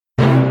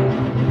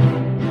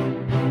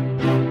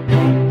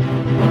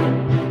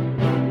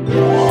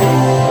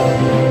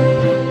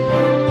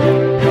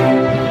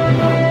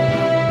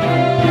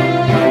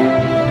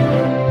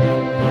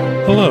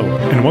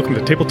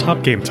to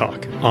Tabletop Game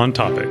Talk, On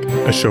Topic,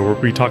 a show where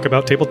we talk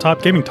about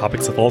tabletop gaming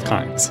topics of all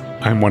kinds.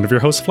 I'm one of your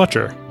hosts,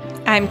 Fletcher.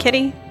 I'm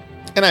Kitty.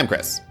 And I'm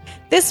Chris.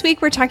 This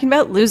week we're talking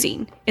about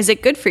losing. Is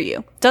it good for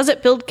you? Does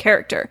it build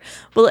character?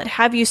 Will it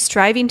have you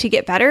striving to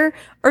get better,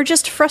 or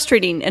just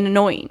frustrating and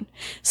annoying?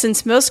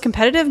 Since most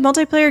competitive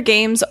multiplayer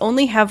games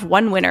only have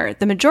one winner,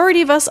 the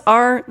majority of us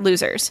are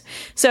losers.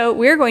 So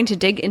we're going to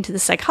dig into the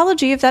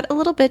psychology of that a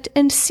little bit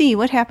and see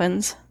what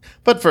happens.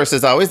 But first,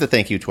 as always, a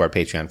thank you to our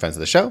Patreon friends of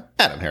the show,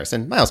 Adam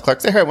Harrison, Miles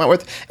Clark, Sarah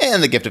Wentworth,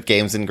 and the Gift of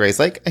Games in Grace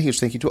Lake. A huge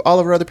thank you to all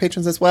of our other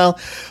patrons as well.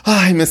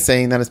 I miss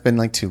saying that. It's been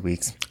like 2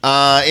 weeks.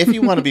 If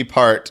you want to be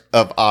part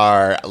of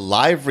our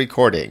live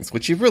recordings,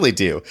 which you really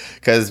do,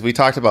 because we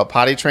talked about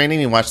potty training,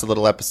 we watched a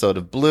little episode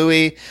of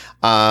Bluey,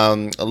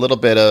 a little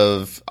bit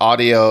of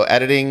audio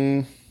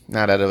editing,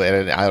 not out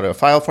of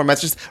file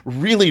formats, just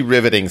really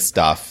riveting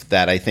stuff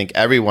that I think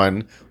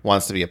everyone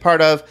wants to be a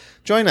part of.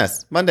 Join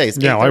us Mondays.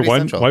 Yeah, why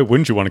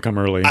wouldn't you want to come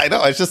early? I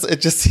know. It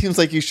just seems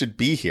like you should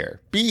be here.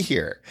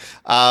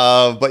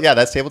 But yeah,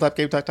 that's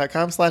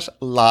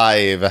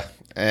tabletopgametalk.com/live.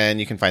 And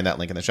you can find that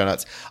link in the show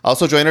notes.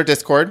 Also join our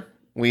Discord.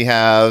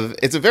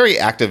 It's a very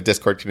active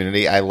Discord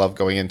community. I love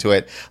going into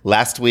it.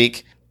 Last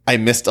week, I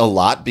missed a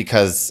lot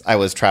because I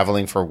was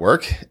traveling for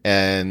work.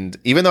 And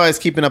even though I was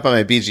keeping up on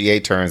my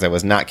BGA turns, I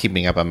was not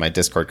keeping up on my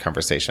Discord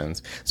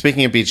conversations.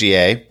 Speaking of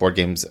BGA, Board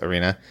Games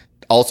Arena,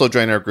 also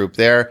join our group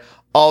there.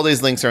 All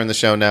these links are in the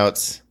show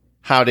notes.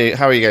 How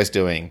are you guys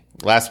doing?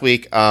 Last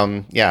week,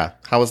 how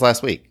was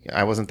last week?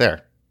 I wasn't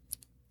there.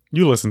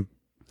 You listen.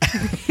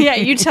 Yeah,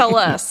 you tell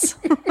us.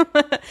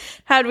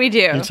 How'd we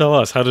do? You tell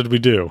us. How did we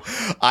do?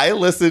 I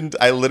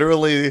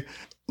literally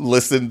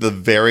listened the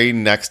very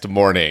next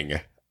morning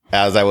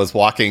as I was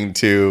walking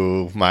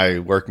to my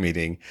work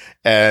meeting.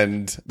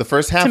 And the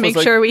first half to make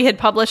sure we had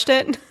published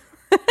it.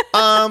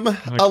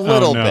 A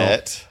little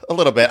bit.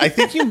 I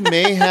think you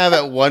may have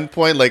at one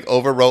point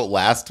overwrote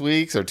last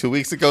week's or 2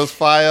 weeks ago's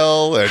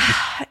file.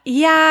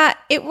 Yeah,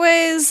 it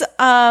was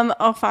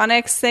a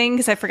phonics thing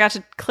because I forgot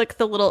to click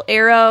the little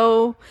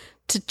arrow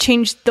to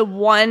change the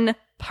one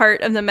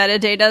part of the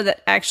metadata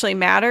that actually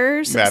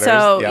matters.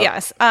 So yep.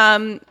 Yes,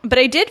 but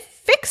I did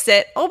fix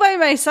it all by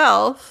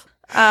myself.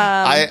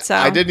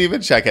 I didn't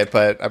even check it,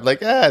 but I'm like,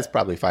 it's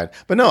probably fine.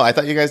 But no, I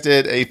thought you guys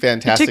did a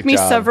fantastic job. It took me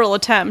several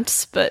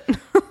attempts, but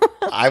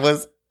I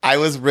was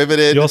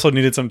riveted. You also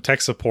needed some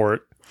tech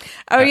support.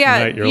 Oh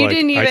yeah, you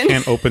didn't even. I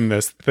can't open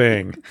this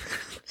thing.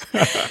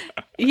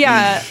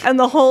 Yeah, and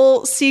the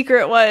whole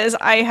secret was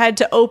I had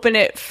to open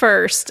it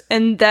first,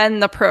 and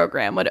then the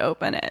program would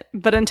open it.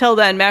 But until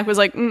then, Mac was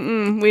like,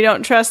 we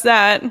don't trust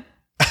that.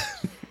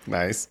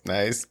 Nice.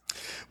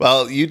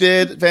 Well, you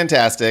did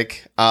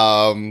fantastic.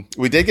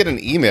 We did get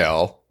an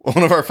email,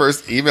 one of our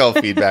first email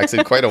feedbacks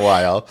in quite a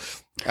while,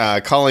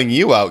 calling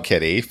you out,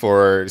 Kitty,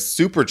 for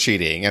super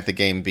cheating at the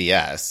game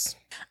BS.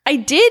 I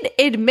did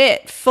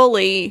admit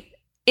fully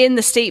in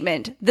the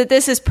statement that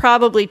this is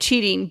probably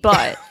cheating,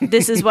 but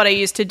this is what I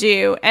used to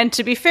do. And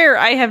to be fair,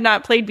 I have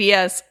not played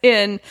BS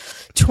in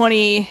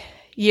 20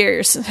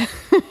 years.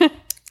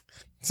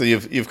 So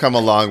you've come a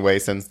long way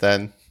since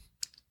then.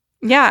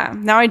 Yeah,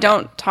 now I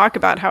don't talk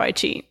about how I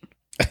cheat.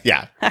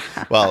 Yeah.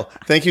 Well,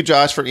 thank you,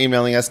 Josh, for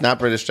emailing us. Not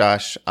British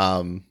Josh,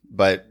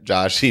 but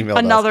Josh emailed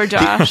another us.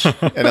 Josh.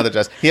 Another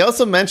Josh. He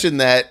also mentioned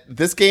that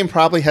this game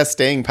probably has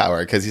staying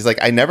power because he's like,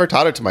 I never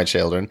taught it to my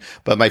children,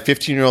 but my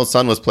 15-year-old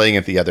son was playing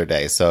it the other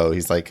day. So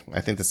he's like,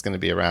 I think this is going to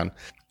be around.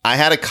 I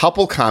had a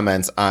couple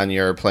comments on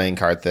your playing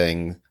card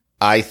thing.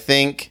 I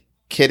think,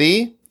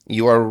 Kitty,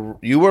 you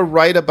were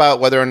right about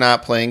whether or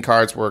not playing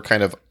cards were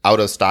kind of out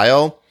of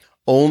style.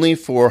 Only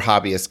for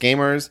hobbyist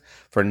gamers.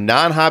 For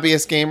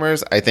non-hobbyist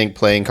gamers, I think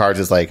playing cards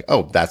is like,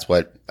 oh, that's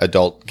what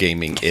adult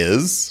gaming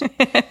is.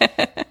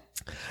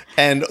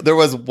 And there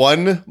was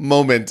one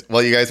moment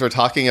while you guys were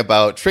talking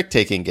about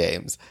trick-taking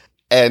games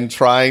and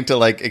trying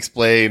to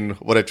explain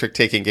what a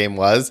trick-taking game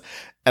was.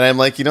 And I'm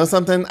like, you know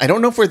something? I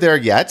don't know if we're there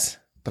yet,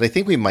 but I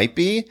think we might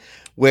be,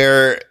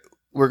 where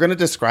we're going to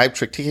describe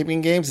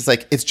trick-taking games. It's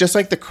like, it's just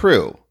like The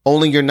Crew,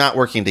 only you're not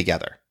working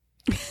together.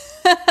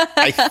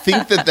 I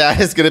think that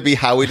is going to be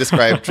how we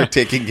describe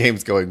trick-taking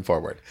games going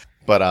forward.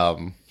 But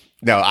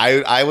no,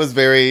 I was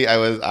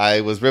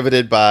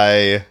riveted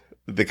by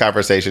the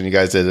conversation. You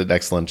guys did an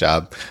excellent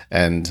job,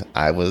 and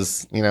I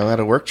was at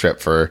a work trip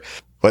for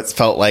what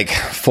felt like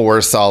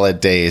 4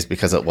 solid days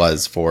because it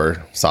was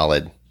 4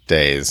 solid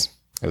days.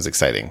 It was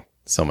exciting,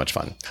 so much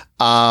fun.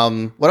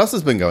 What else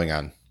has been going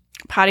on?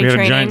 Potty training.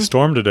 We had a giant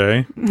storm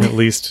today, at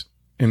least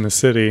in the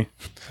city.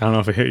 I don't know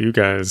if it hit you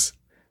guys.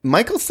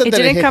 Michael said it that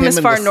didn't it hit come him as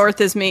far north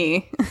as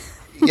me.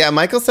 Yeah,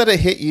 Michael said it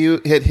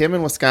hit him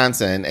in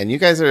Wisconsin, and you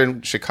guys are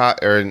in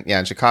Chicago.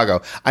 In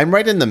Chicago, I'm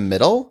right in the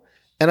middle,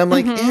 and I'm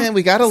like,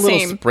 we got a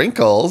little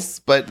sprinkles,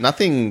 but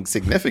nothing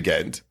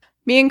significant.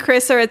 Me and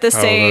Chris are at the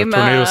same. The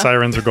tornado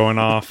sirens are going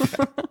off.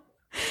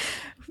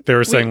 They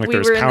were saying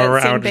there's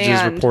power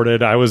outages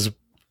reported. I was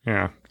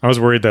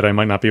worried that I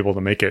might not be able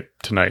to make it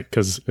tonight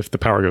because if the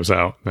power goes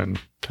out, then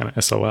kind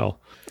of SOL.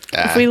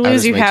 If we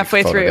lose you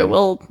halfway through,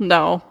 we'll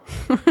know.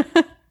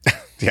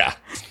 Yeah.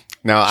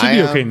 No, Should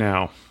be okay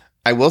now.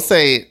 I will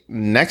say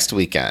next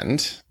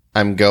weekend,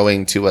 I'm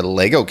going to a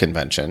Lego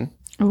convention.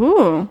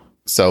 Ooh.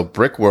 So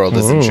Brick World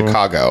is in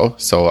Chicago.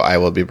 So I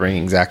will be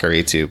bringing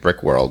Zachary to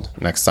Brick World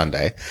next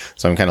Sunday.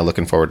 So I'm kind of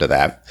looking forward to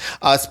that.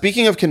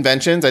 Speaking of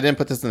conventions, I didn't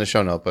put this in the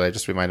show note, but I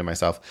just reminded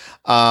myself.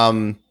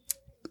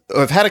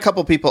 I've had a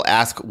couple people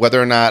ask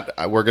whether or not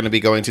we're going to be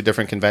going to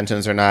different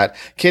conventions or not.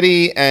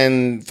 Kitty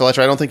and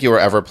Fletcher, I don't think you were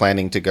ever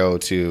planning to go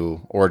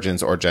to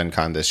Origins or Gen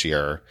Con this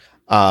year.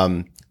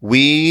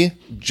 We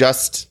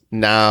just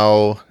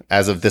now,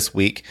 as of this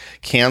week,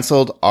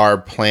 canceled our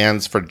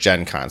plans for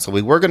Gen Con. So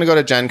we were going to go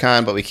to Gen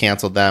Con, but we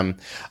canceled them.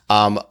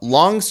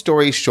 Long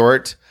story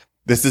short,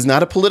 this is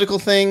not a political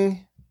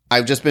thing.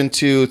 I've just been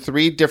to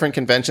 3 different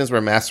conventions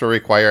where masks were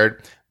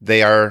required.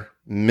 They are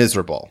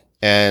miserable.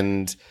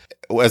 And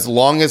as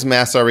long as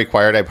masks are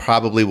required, I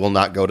probably will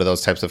not go to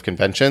those types of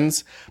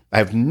conventions. I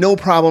have no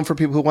problem for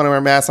people who want to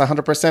wear masks.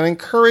 100%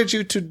 encourage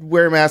you to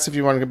wear masks if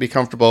you want to be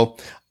comfortable.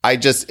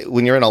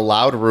 When you're in a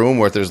loud room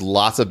where there's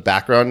lots of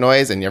background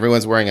noise and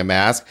everyone's wearing a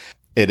mask,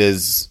 it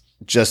is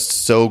just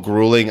so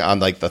grueling on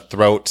like the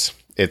throat.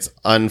 It's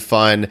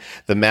unfun.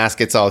 The mask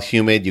gets all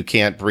humid. You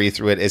can't breathe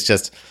through it. It's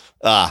just,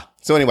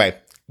 So anyway,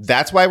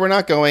 that's why we're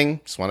not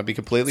going. Just want to be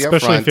completely upfront.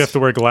 Especially if you have to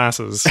wear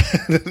glasses.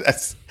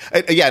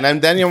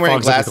 And then you're wearing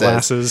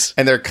glasses.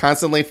 And they're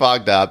constantly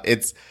fogged up.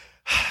 It's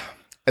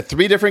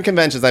 3 different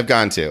conventions I've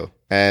gone to.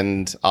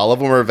 And all of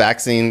them were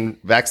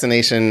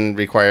vaccination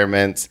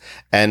requirements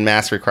and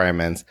mask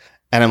requirements.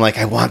 And I'm like,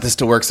 I want this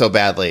to work so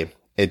badly.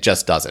 It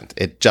just doesn't.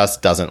 It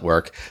just doesn't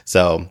work.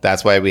 So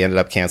that's why we ended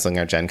up canceling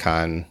our Gen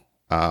Con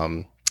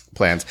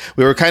plans.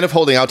 We were kind of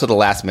holding out to the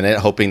last minute,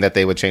 hoping that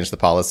they would change the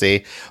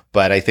policy.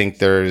 But I think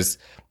there's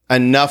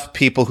enough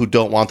people who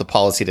don't want the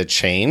policy to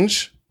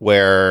change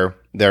where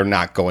they're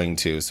not going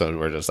to. So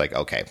we're just like,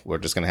 okay, we're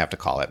just going to have to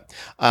call it.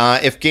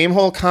 If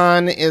Gamehole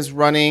Con is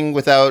running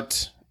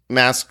without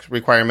mask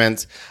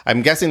requirements,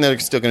 I'm guessing they're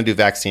still going to do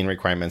vaccine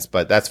requirements,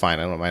 but that's fine.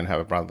 I don't mind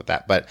having a problem with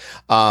that. But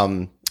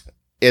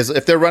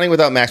if they're running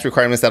without mask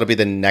requirements, that'll be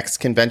the next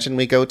convention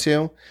we go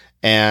to.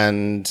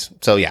 And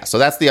so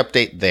that's the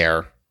update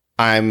there.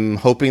 I'm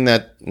hoping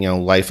that,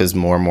 life is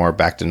more and more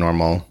back to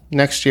normal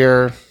next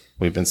year.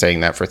 We've been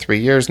saying that for 3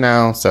 years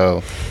now.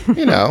 So,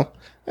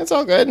 it's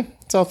all good.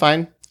 It's all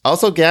fine.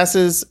 Also, gas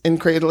is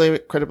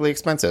incredibly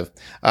expensive.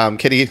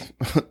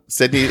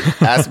 Sydney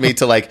asked me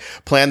to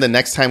plan the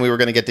next time we were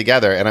going to get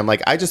together. And I'm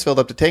like, I just filled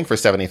up the tank for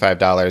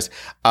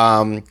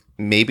 $75.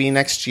 Maybe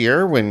next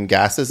year when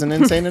gas isn't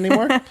insane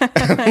anymore.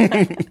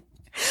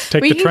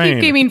 Take the train.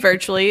 Keep gaming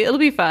virtually. It'll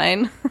be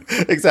fine.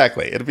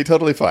 Exactly. It'll be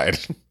totally fine.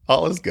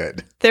 All is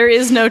good. There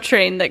is no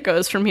train that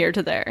goes from here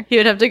to there. You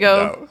would have to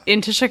go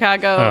into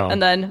Chicago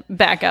and then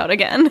back out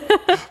again.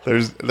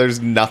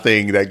 There's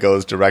nothing that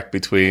goes direct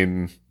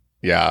between.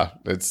 Yeah,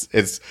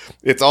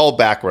 it's all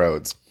back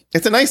roads.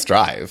 It's a nice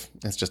drive.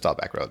 It's just all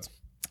back roads.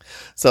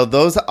 So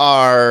those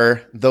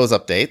are those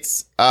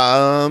updates.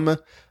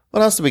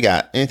 What else do we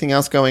got? Anything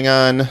else going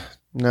on?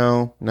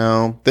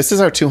 No. This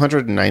is our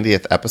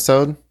 290th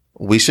episode.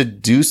 We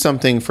should do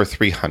something for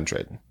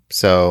 300.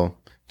 So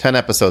 10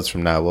 episodes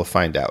from now, we'll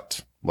find out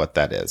what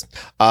that is.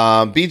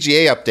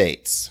 BGA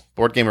updates.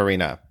 Board Game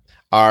Arena.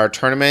 Our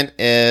tournament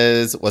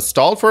was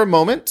stalled for a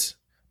moment,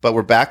 but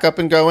we're back up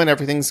and going.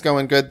 Everything's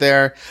going good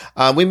there.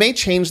 We may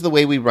change the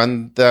way we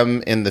run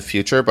them in the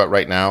future, but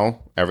right now,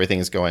 everything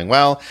is going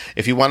well.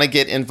 If you want to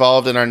get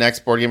involved in our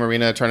next Board Game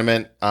Arena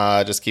tournament,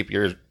 just keep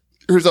your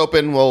ears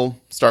open. We'll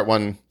start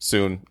one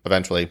soon,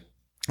 eventually.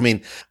 I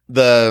mean,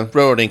 the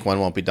Railroad Inc. one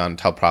won't be done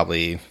until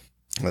probably,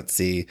 let's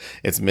see,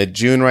 it's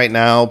mid-June right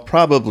now,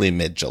 probably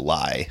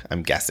mid-July,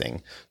 I'm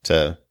guessing,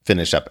 to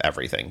finish up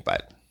everything.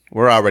 But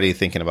we're already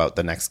thinking about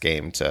the next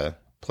game to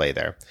play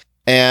there.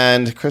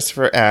 And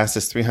Christopher asked,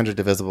 is 300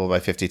 divisible by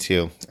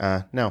 52?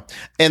 No.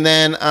 And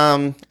then,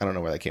 I don't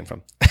know where that came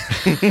from.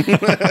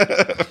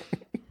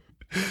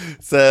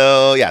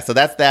 So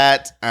that's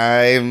that.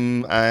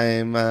 I'm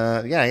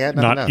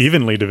not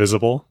evenly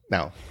divisible.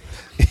 No.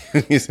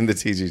 Using the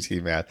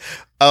TGT math.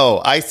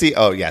 Oh, I see.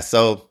 Oh, yeah.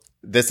 So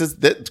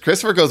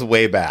Christopher goes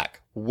way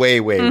back. Way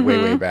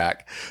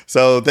back.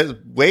 So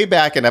way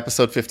back in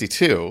episode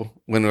 52,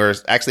 when we were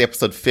actually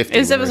episode 50. It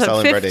was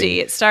episode 50.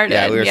 It started.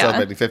 Yeah, we were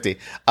celebrating 50.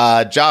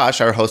 Josh,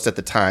 our host at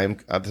the time,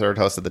 the third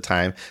host at the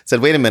time,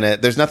 said, wait a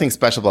minute, there's nothing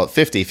special about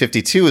 50.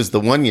 52 is the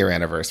 1 year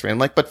anniversary. I'm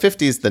like, but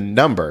 50 is the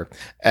number.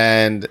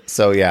 And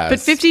so, yeah.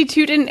 But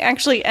 52 didn't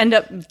actually end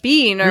up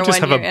being our 1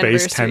 year anniversary. We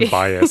just have a base 10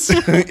 bias.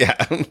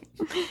 Yeah.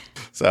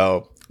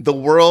 So the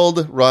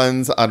world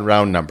runs on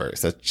round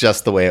numbers. That's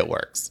just the way it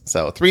works.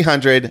 So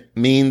 300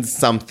 means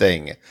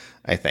something,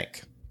 I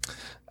think.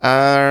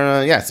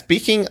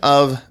 Speaking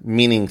of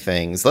meaning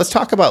things, let's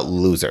talk about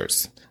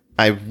losers.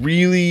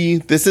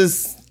 This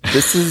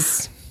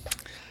is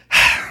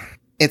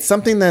it's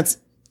something that's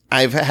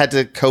I've had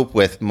to cope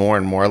with more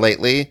and more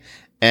lately,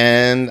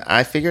 and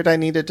I figured I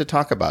needed to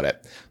talk about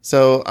it.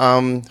 So,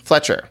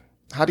 Fletcher,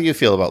 how do you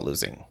feel about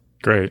losing?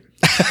 Great.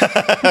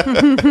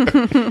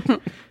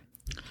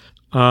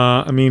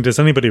 Does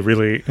anybody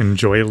really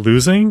enjoy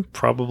losing?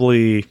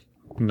 Probably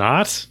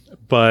not,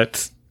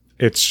 but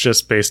it's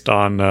just based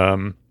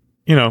on,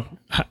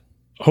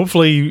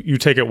 hopefully you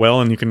take it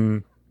well and you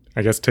can,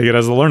 I guess, take it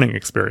as a learning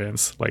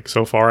experience. Like,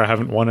 so far, I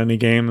haven't won any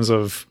games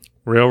of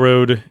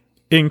Railroad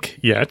Inc.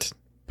 yet,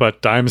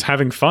 but I'm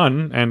having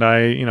fun, and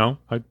I'm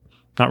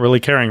not really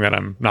caring that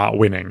I'm not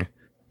winning,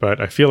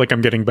 but I feel like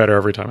I'm getting better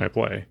every time I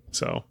play.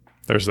 So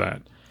there's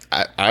that.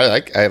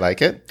 I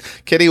like it.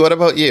 Kitty, what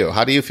about you?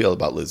 How do you feel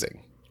about losing?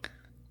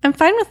 I'm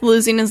fine with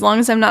losing as long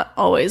as I'm not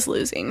always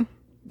losing.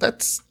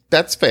 That's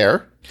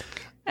fair.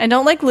 I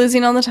don't like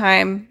losing all the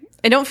time.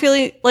 I don't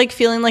feeling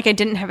like I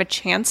didn't have a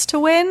chance to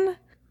win.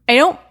 I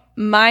don't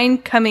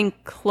mind coming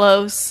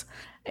close.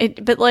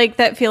 But like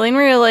that feeling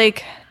where you're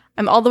like,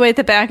 I'm all the way at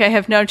the back. I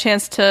have no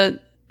chance to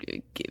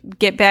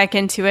get back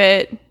into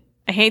it.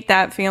 I hate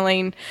that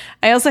feeling.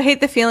 I also hate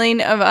the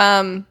feeling of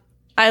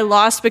I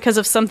lost because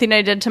of something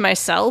I did to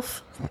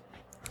myself.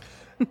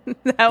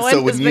 That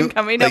one has been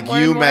coming up more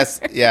and more.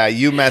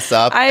 You mess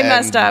up. I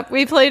messed up.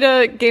 We played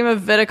a game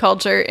of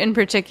Viticulture in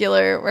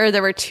particular where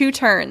there were 2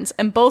 turns,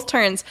 and both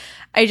turns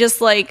I just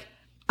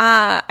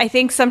I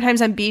think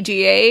sometimes on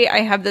BGA I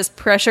have this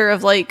pressure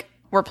of like,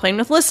 we're playing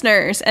with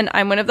listeners and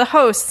I'm one of the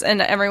hosts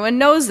and everyone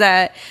knows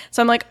that.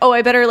 So I'm like, oh,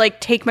 I better like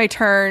take my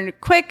turn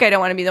quick. I don't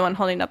want to be the one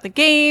holding up the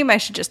game. I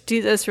should just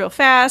do this real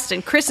fast.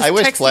 And Chris is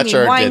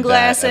texting me wine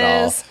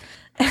glasses.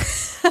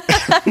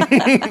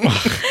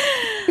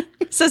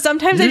 So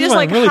sometimes I just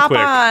like really hop quick.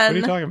 On. What are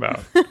you talking about?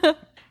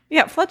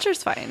 Yeah,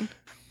 Fletcher's fine.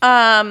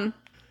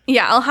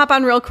 Yeah, I'll hop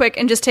on real quick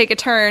and just take a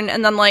turn.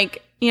 And then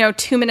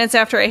 2 minutes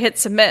after I hit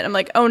submit, I'm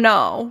like, oh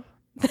no,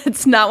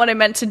 that's not what I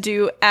meant to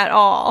do at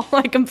all.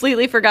 I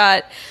completely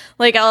forgot.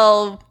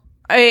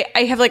 I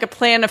have like a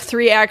plan of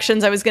 3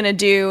 actions I was going to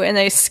do, and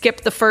I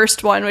skipped the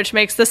first one, which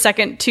makes the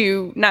second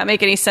 2 not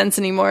make any sense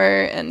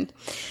anymore. And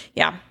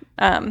yeah,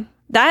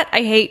 that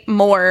I hate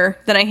more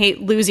than I hate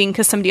losing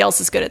because somebody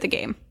else is good at the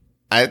game.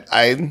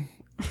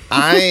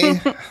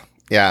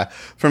 Yeah,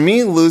 for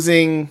me,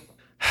 losing,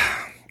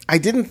 I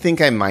didn't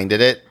think I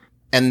minded it.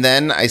 And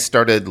then I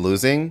started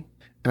losing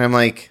and I'm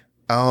like,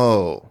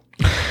 oh,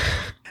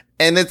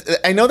 and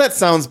I know that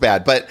sounds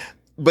bad, but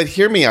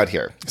hear me out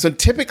here. So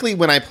typically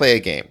when I play a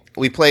game,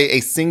 we play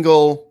a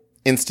single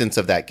instance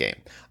of that game.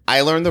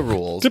 I learn the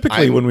rules.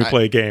 Typically when we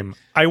play a game,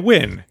 I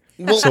win.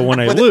 Well, so when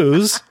I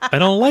lose, I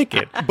don't like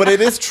it. But it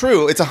is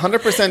true. It's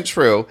 100%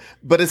 true.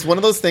 But it's one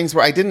of those things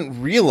where I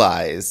didn't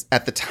realize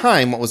at the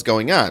time what was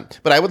going on.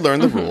 But I would learn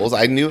the rules.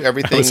 I knew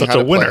everything, how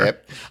to play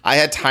it. I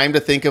had time to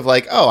think of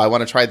like, oh, I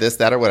want to try this,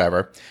 that, or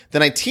whatever.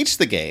 Then I teach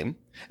the game,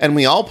 and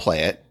we all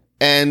play it.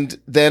 And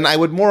then I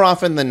would more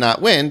often than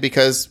not win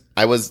because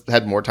I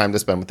had more time to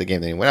spend with the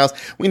game than anyone else.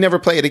 We never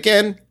play it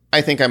again.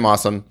 I think I'm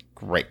awesome.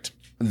 Great.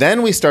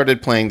 Then we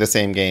started playing the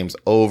same games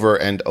over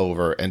and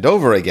over and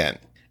over again.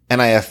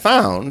 And I have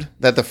found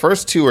that the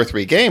first 2 or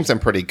 3 games I'm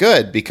pretty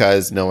good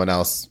because no one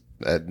else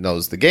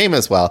knows the game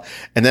as well.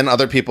 And then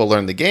other people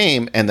learn the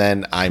game, and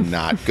then I'm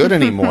not good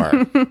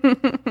anymore.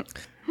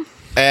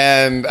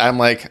 And I'm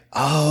like,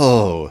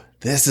 oh,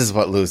 this is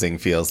what losing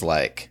feels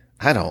like.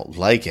 I don't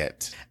like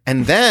it.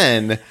 And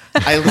then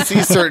I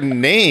see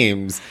certain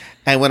names,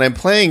 and when I'm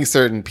playing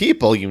certain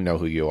people, you know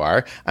who you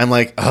are, I'm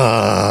like,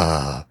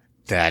 that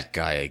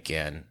guy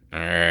again.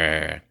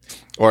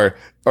 Or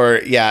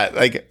yeah,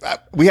 like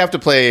we have to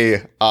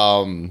play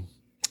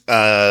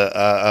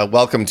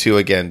Welcome to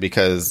again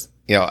because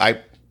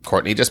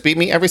Courtney just beat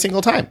me every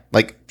single time.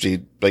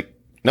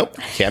 Nope,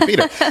 can't beat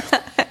her.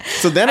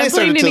 So then I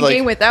started to playing in a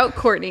game without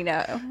Courtney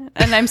now,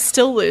 and I'm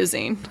still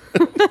losing.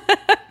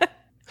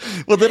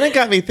 Well, then it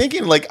got me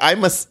thinking,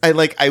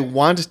 I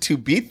want to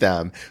beat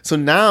them. So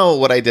now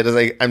what I did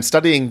is I'm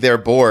studying their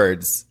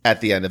boards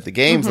at the end of the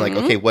games. Mm-hmm.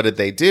 Like, okay, what did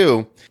they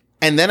do?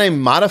 And then I'm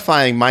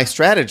modifying my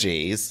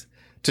strategies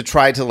to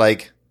try to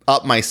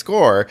up my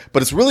score,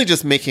 but it's really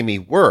just making me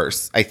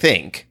worse, I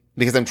think,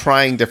 because I'm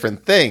trying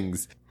different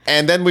things.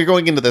 And then we're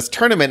going into this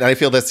tournament, and I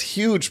feel this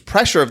huge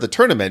pressure of the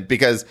tournament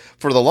because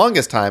for the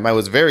longest time, I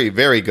was very,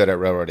 very good at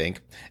Railroad Inc.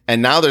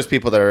 And now there's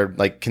people that are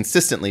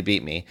consistently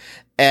beat me.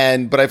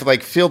 But I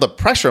feel the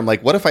pressure. I'm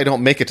like, what if I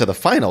don't make it to the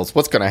finals?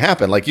 What's going to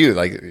happen? You're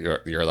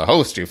the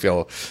host. You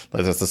feel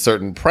there's a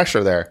certain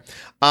pressure there.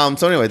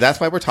 So anyway, that's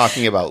why we're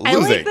talking about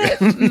losing. I like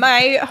that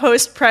my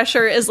host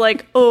pressure is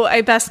like, oh,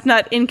 I best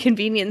not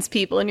inconvenience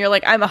people. And you're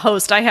like, I'm a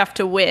host. I have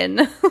to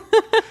win.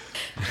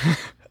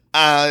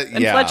 And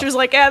yeah. Fletcher's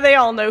like, they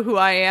all know who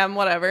I am.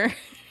 Whatever.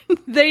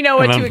 They know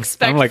what to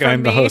expect. I'm like,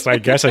 I'm the host. I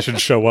guess I should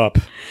show up.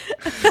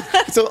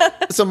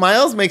 So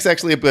Miles makes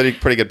actually a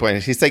pretty good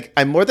point. He's like,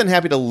 I'm more than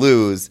happy to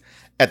lose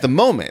at the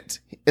moment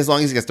as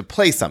long as he gets to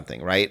play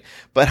something, right?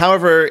 But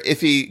however,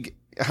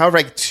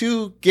 I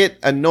too get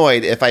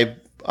annoyed if I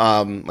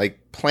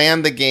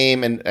plan the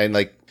game and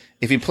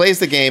if he plays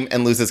the game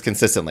and loses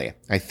consistently.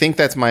 I think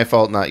that's my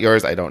fault, not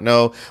yours. I don't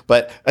know,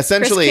 but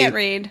essentially, Chris can't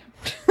read.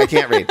 I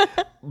can't read.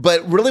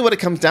 But really what it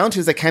comes down to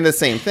is kind of the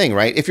same thing,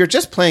 right? If you're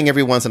just playing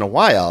every once in a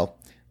while,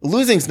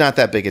 losing's not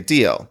that big a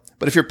deal.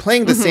 But if you're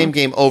playing the same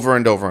game over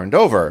and over and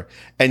over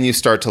and you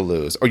start to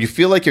lose, or you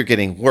feel like you're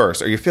getting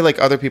worse, or you feel like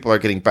other people are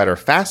getting better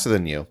faster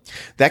than you,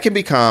 that can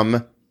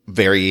become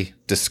very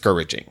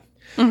discouraging.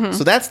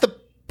 So that's the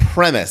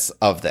premise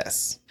of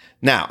this.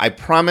 Now, I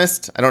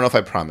don't know if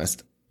I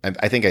promised,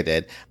 I think I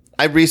did.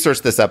 I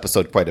researched this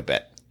episode quite a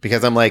bit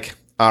because I'm like,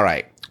 all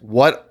right,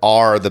 what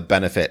are the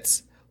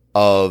benefits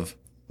of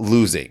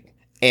losing?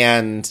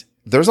 And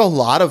there's a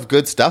lot of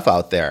good stuff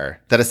out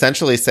there that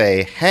essentially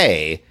say,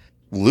 hey,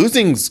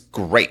 losing's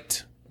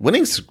great.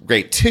 Winning's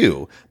great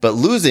too, but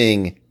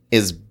losing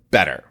is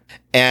better.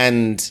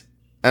 And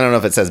I don't know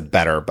if it says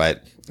better,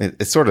 but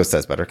it sort of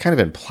says better. It kind of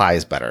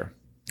implies better.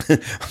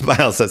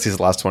 Miles says he's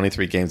lost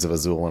 23 games of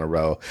Azul in a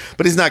row,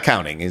 but he's not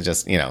counting. He's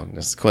just,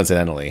 just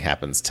coincidentally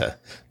happens to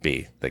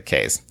be the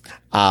case.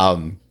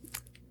 All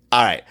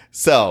right.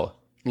 So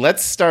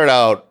let's start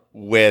out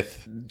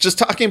with just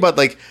talking about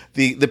like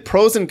the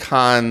pros and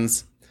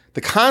cons,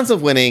 the cons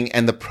of winning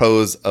and the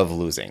pros of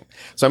losing.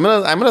 So I'm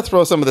gonna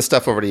throw some of this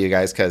stuff over to you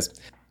guys because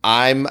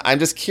I'm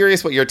just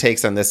curious what your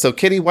takes on this. So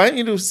Kitty, why don't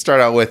you start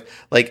out with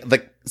like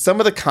some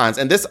of the cons?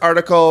 And this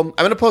article,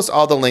 I'm going to post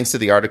all the links to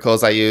the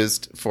articles I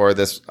used for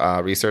this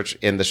research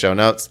in the show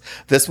notes.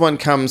 This one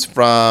comes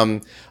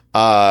from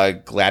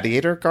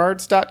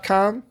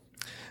gladiatorguards.com.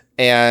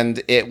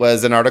 And it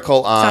was an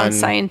article on... Sounds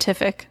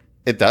scientific.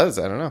 It does.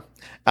 I don't know.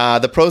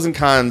 The pros and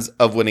cons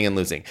of winning and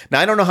losing. Now,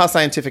 I don't know how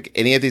scientific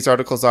any of these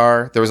articles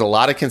are. There was a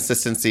lot of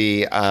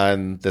consistency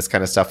on this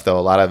kind of stuff, though.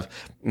 A lot of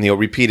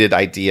repeated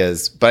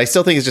ideas. But I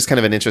still think it's just kind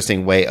of an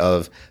interesting way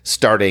of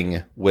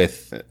starting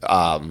with,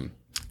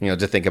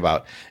 to think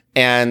about.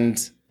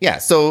 And yeah,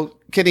 so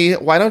Kitty,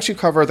 why don't you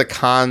cover the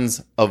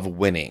cons of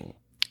winning?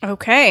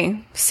 Okay.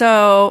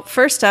 So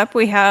first up,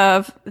 we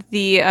have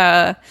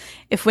the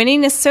if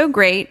winning is so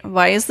great,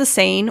 why is the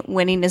saying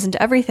winning isn't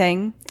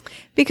everything?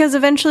 Because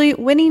eventually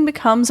winning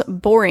becomes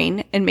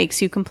boring and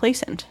makes you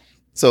complacent.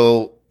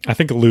 So I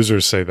think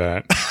losers say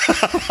that.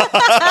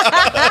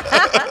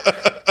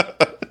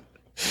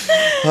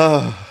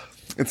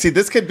 And see,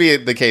 this could be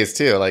the case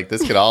too. Like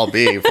this could all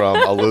be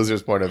from a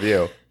loser's point of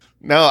view.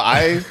 No,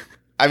 I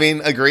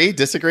mean, agree,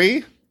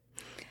 disagree?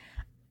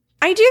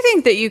 I do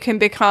think that you can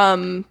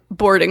become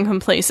bored and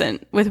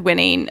complacent with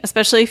winning,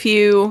 especially if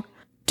you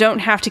don't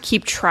have to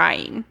keep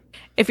trying.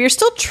 If you're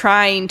still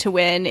trying to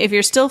win, if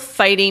you're still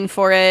fighting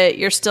for it,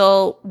 you're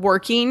still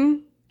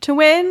working to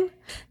win,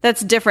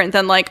 that's different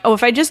than like, oh,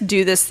 if I just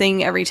do this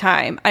thing every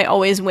time, I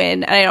always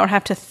win and I don't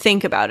have to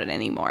think about it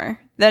anymore.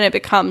 Then it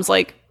becomes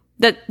like,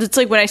 it's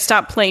like when I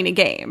stop playing a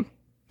game.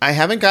 I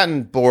haven't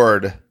gotten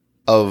bored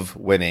of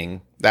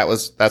winning.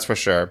 That's for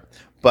sure.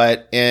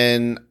 But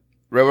in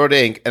Railroad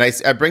Inc., and I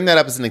bring that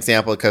up as an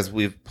example because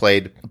we've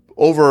played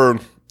over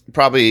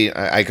probably,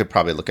 I could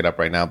probably look it up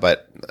right now,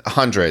 but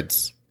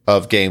hundreds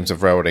of games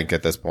of Railroad Inc.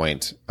 at this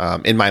point.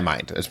 In my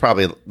mind, it's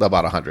probably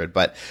about 100,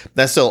 but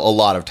that's still a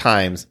lot of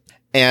times.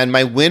 And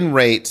my win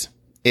rate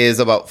is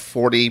about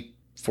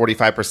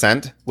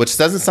 45%, which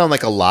doesn't sound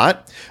like a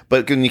lot,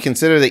 but when you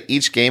consider that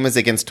each game is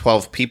against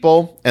 12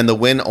 people and the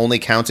win only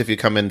counts if you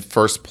come in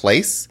first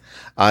place,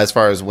 as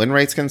far as win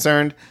rate's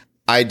concerned,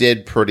 I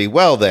did pretty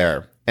well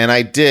there. And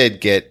I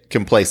did get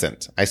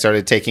complacent. I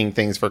started taking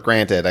things for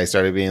granted. I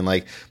started being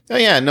like, oh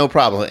yeah, no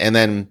problem. And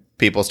then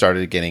people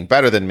started getting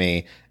better than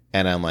me.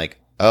 And I'm like,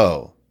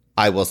 oh,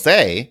 I will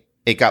say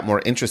it got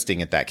more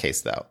interesting at that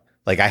case though.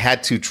 Like I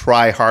had to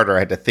try harder. I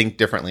had to think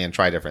differently and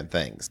try different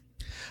things.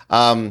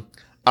 All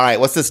right.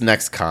 What's this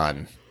next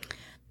con?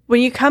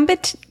 When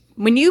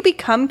you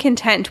become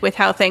content with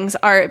how things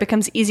are, it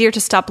becomes easier to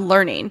stop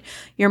learning.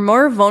 You're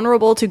more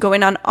vulnerable to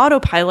going on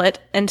autopilot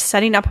and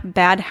setting up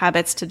bad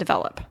habits to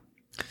develop.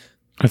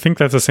 I think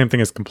that's the same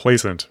thing as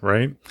complacent,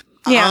 right?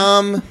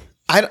 Yeah.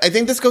 I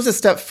think this goes a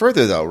step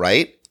further though,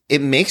 right?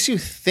 It makes you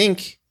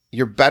think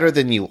you're better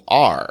than you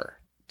are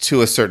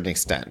to a certain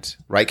extent,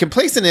 right?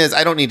 Complacent is,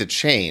 I don't need to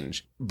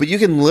change, but you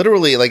can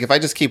literally, like, if I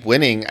just keep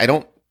winning, I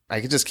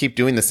could just keep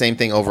doing the same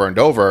thing over and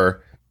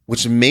over,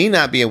 which may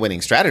not be a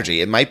winning strategy.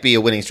 It might be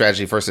a winning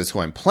strategy versus who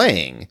I'm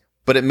playing,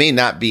 but it may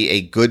not be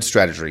a good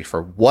strategy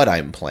for what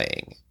I'm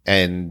playing.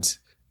 And,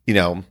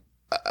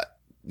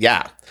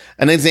 yeah.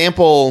 An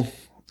example,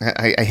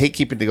 I hate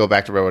keeping to go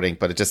back to Railroad Inc.,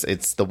 but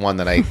it's the one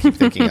that I keep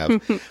thinking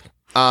of.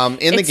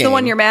 It's the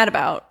one you're mad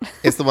about.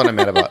 It's the one I'm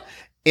mad about.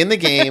 In the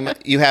game,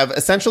 you have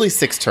essentially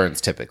 6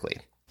 turns typically.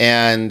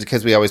 And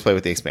because we always play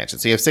with the expansion.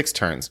 So you have 6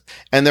 turns.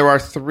 And there are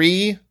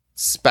 3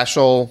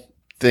 special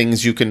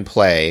things you can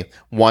play,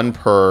 1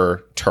 per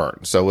turn.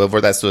 So over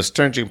those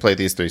turns, you can play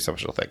these 3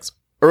 special things.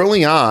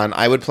 Early on,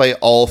 I would play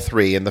all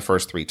 3 in the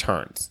first 3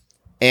 turns.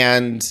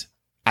 And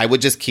I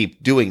would just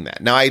keep doing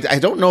that. Now, I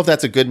don't know if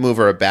that's a good move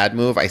or a bad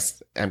move.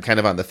 I'm kind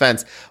of on the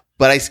fence.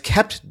 But I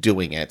kept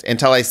doing it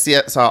until I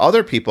saw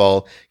other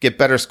people get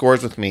better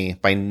scores with me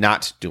by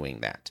not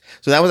doing that.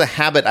 So that was a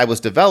habit I was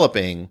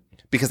developing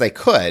because I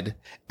could.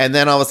 And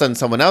then all of a sudden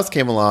someone else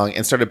came along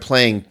and started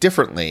playing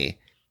differently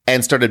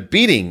and started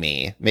beating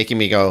me, making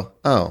me go,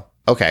 oh,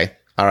 okay,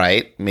 all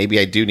right, maybe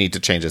I do need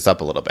to change this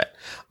up a little bit.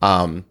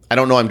 I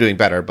don't know I'm doing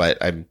better, but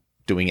I'm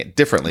doing it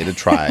differently to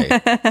try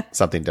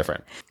something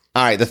different.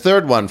 All right, the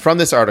third one from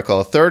this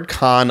article, third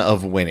con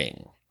of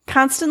winning.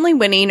 Constantly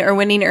winning or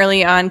winning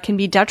early on can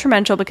be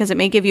detrimental because it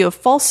may give you a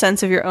false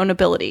sense of your own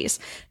abilities.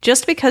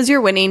 Just because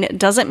you're winning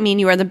doesn't mean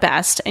you are the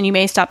best, and you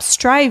may stop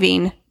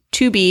striving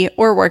to be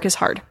or work as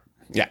hard.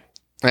 Yeah,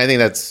 I think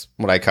that's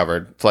what I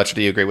covered. Fletcher,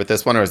 do you agree with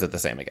this one, or is it the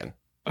same again?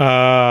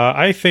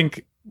 I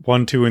think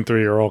 1, 2, and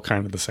 3 are all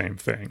kind of the same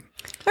thing.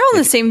 They're all in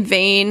the same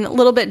vein, a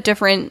little bit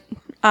different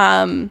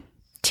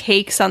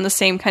takes on the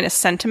same kind of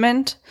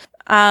sentiment.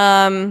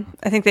 I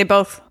think they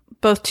both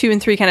 2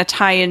 and 3 kind of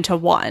tie into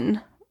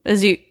 1,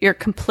 as you're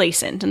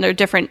complacent, and there are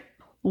different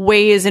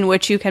ways in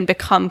which you can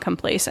become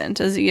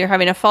complacent, as you're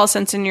having a false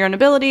sense in your own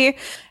ability,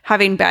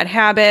 having bad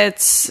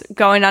habits,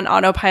 going on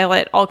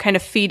autopilot, all kind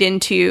of feed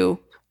into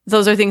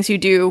those are things you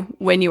do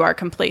when you are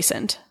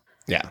complacent.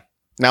 Yeah.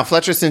 Now,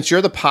 Fletcher, since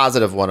you're the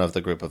positive one of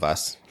the group of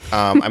us,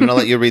 I'm going to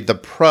let you read the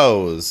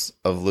pros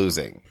of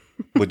losing.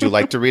 Would you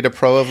like to read a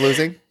pro of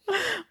losing?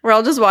 We're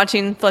all just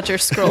watching Fletcher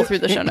scroll through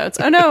the show notes.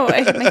 Oh no,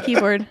 I hit my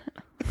keyboard.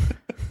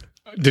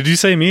 Did you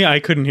say me? I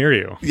couldn't hear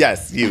you.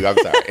 Yes, you. I'm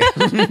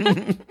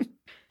sorry.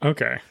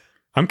 Okay.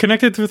 I'm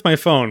connected with my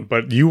phone,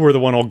 but you were the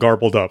one all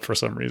garbled up for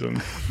some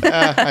reason.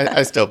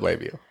 I still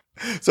blame you.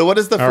 So what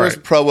is the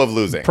first pro of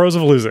losing? Pros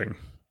of losing.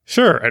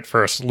 Sure, at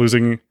first,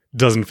 losing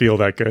doesn't feel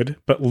that good,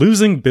 but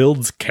losing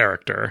builds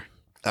character.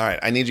 All right,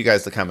 I need you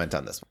guys to comment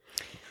on this one.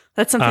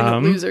 That's something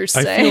that losers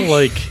say. I feel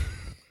like...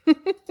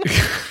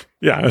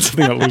 yeah, that's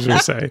something that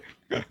losers say.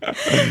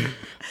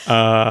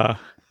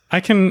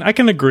 I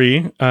can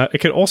agree. It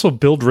could also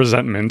build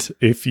resentment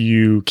if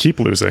you keep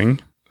losing.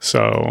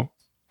 So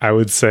I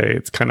would say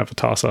it's kind of a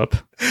toss-up.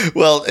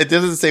 Well, it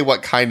doesn't say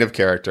what kind of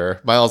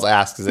character. Miles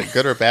asks, is it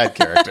good or bad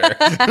character?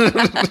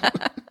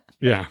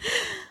 Yeah.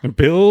 It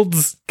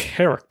builds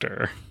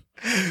character.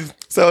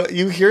 So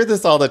you hear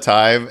this all the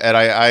time, and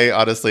I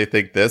honestly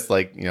think this,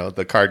 like, you know,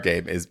 the card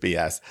game is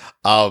BS.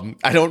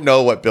 I don't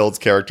know what builds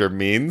character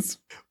means,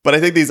 but I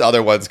think these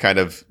other ones kind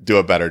of do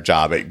a better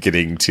job at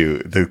getting to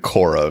the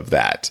core of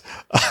that.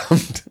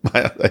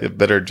 A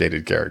bitter,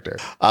 jaded character.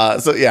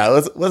 So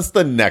yeah, what's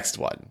the next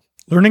one?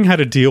 Learning how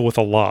to deal with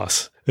a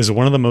loss is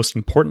one of the most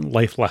important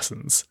life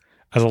lessons,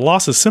 as a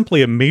loss is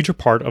simply a major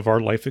part of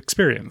our life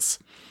experience.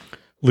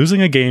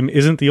 Losing a game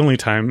isn't the only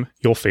time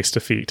you'll face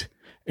defeat.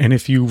 And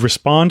if you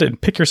respond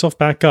and pick yourself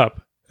back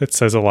up, it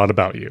says a lot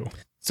about you.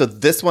 So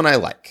this one I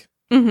like.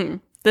 Mm-hmm.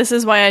 This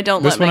is why I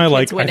don't let my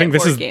kids win at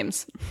board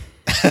games.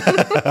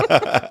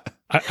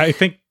 I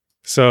think,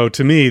 so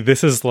to me,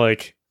 this is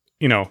like,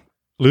 you know,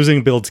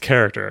 losing builds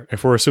character.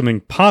 If we're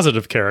assuming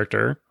positive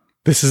character,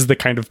 this is the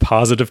kind of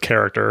positive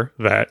character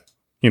that,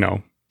 you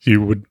know,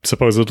 you would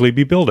supposedly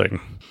be building.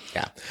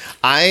 Yeah.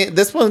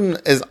 This one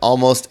is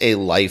almost a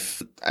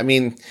life. I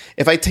mean,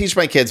 if I teach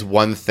my kids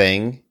one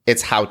thing,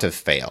 it's how to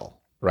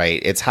fail, right?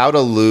 It's how to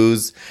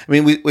lose. I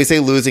mean, we say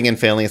losing and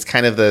failing. It's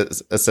kind of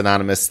a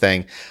synonymous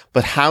thing,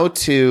 but how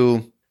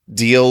to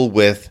deal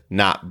with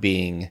not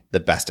being the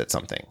best at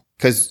something,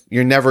 because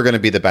you're never going to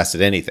be the best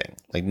at anything.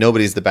 Like,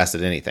 nobody's the best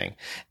at anything.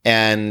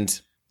 And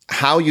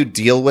how you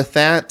deal with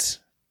that,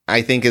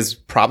 I think, is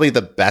probably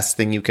the best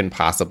thing you can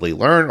possibly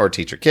learn or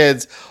teach your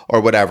kids or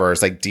whatever.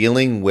 It's like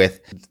dealing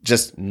with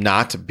just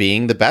not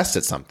being the best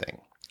at something.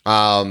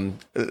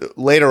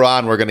 Later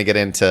on, we're going to get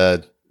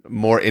into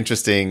more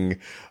interesting.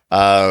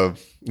 The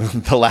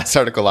last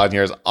article on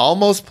here is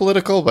almost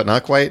political, but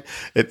not quite.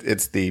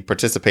 It's the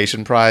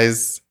participation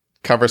prize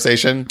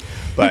conversation,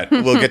 but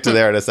we'll get to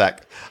there in a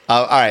sec.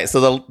 All right.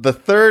 So the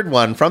third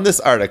one from this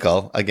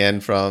article, again,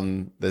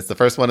 from this, the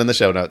first one in the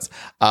show notes.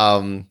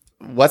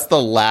 What's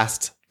the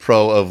last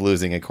pro of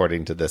losing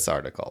according to this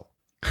article?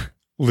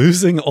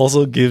 Losing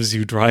also gives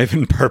you drive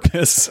and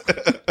purpose.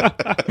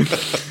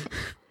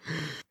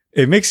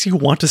 It makes you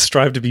want to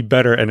strive to be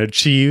better and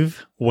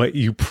achieve what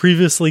you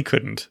previously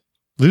couldn't.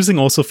 Losing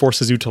also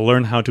forces you to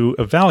learn how to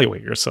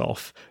evaluate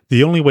yourself.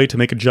 The only way to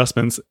make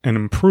adjustments and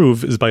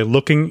improve is by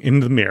looking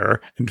in the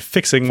mirror and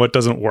fixing what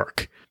doesn't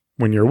work.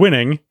 When you're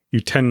winning,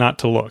 you tend not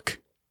to look.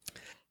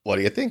 What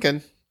are you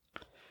thinking?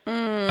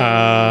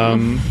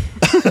 I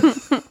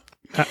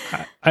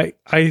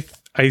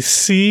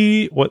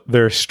see what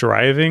they're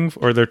striving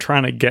or they're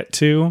trying to get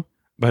to,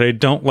 but I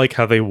don't like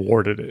how they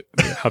worded it.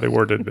 How they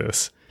worded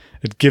this.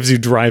 It gives you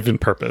drive and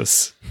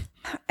purpose.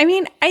 I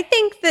mean, I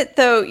think that,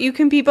 though, you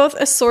can be both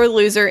a sore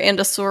loser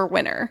and a sore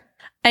winner.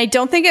 I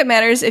don't think it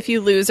matters if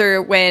you lose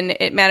or win.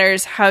 It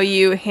matters how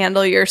you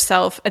handle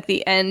yourself at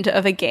the end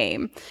of a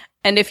game.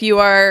 And if you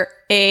are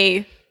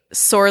a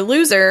sore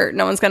loser,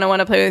 no one's going to want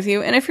to play with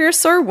you. And if you're a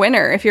sore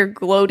winner, if you're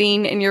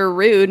gloating and you're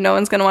rude, no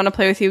one's going to want to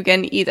play with you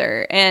again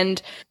either.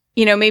 And,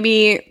 you know,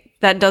 maybe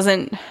that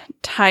doesn't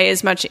tie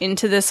as much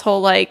into this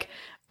whole, like,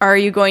 are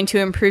you going to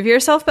improve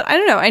yourself? But I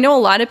don't know. I know a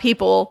lot of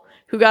people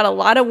who got a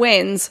lot of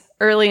wins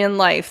early in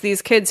life.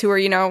 These kids who are,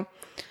 you know,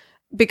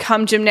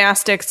 become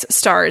gymnastics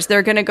stars.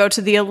 They're going to go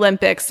to the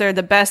Olympics. They're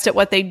the best at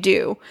what they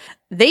do.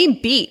 They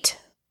beat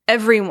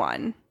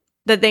everyone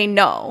that they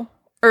know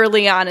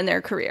early on in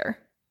their career.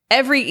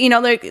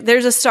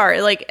 there's a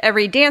star, like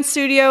every dance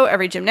studio,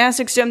 every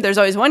gymnastics gym, there's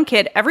always one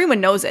kid.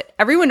 Everyone knows it.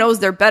 Everyone knows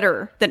they're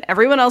better than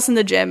everyone else in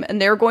the gym,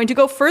 and they're going to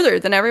go further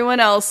than everyone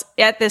else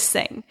at this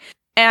thing.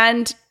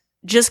 And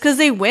just because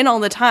they win all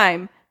the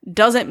time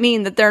doesn't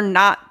mean that they're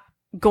not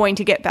going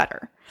to get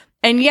better.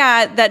 And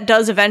yeah, that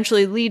does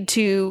eventually lead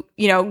to,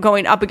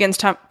 going up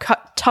against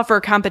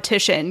tougher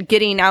competition,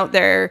 getting out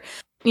there,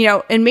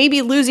 and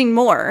maybe losing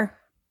more,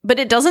 but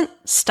it doesn't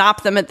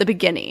stop them at the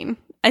beginning.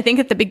 I think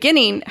at the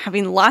beginning,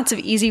 having lots of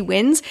easy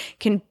wins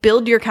can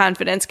build your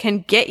confidence, can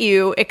get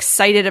you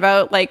excited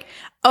about like,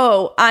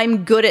 oh,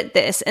 I'm good at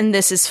this and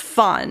this is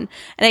fun.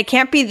 And it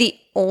can't be the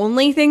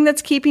only thing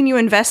that's keeping you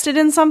invested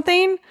in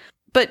something,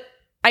 but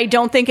I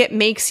don't think it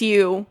makes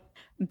you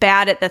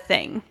bad at the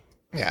thing.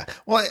 Yeah.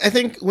 Well, I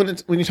think when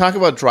you talk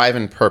about drive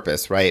and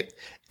purpose, right,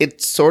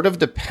 it sort of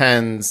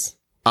depends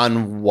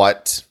on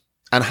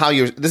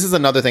this is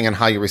another thing on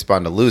how you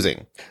respond to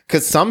losing.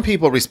 Because some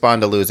people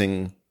respond to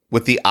losing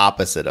with the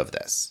opposite of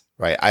this,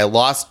 right? I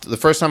lost the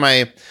first time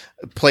I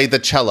played the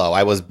cello,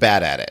 I was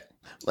bad at it.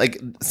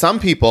 Like some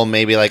people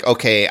may be like,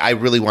 okay, I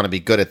really want to be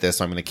good at this,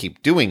 so I'm going to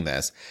keep doing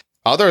this.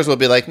 Others will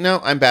be like, no,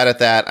 I'm bad at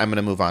that. I'm going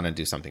to move on and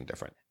do something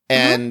different.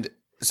 And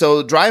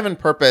so drive and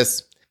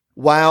purpose,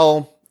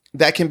 while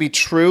that can be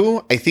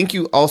true, I think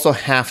you also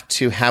have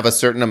to have a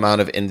certain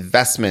amount of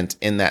investment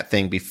in that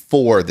thing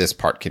before this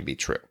part can be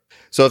true.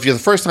 So if you're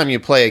the first time you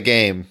play a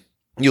game,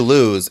 you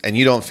lose and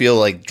you don't feel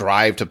like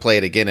drive to play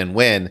it again and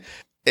win,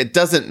 it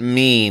doesn't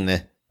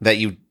mean that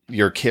you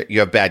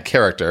have bad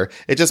character.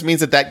 It just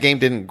means that game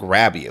didn't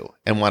grab you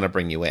and want to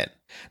bring you in.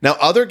 Now,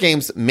 other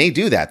games may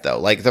do that though.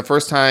 Like the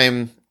first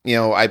time,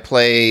 I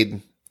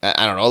played,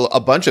 I don't know,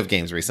 a bunch of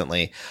games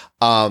recently.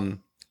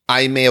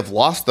 I may have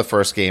lost the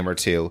first game or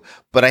two,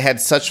 but I had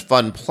such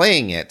fun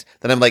playing it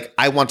that I'm like,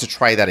 I want to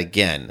try that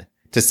again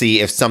to see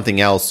if something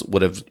else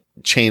would have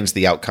changed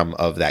the outcome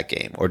of that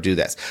game or do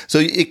this. So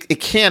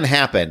it can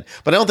happen,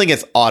 but I don't think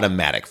it's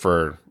automatic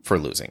for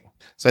losing.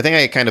 So I think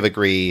I kind of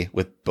agree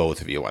with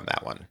both of you on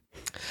that one.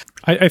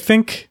 I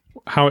think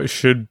how it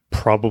should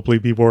probably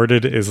be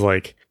worded is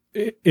like,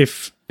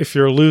 if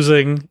you're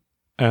losing,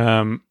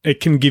 it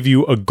can give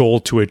you a goal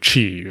to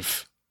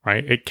achieve,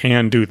 right? It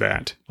can do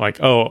that. Like,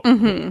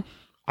 I'm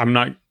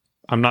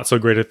not so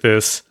great at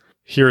this.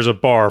 Here's a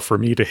bar for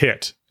me to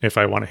hit if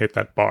I want to hit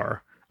that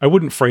bar. I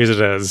wouldn't phrase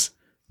it as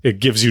it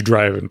gives you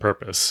drive and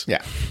purpose.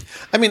 Yeah.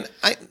 I mean,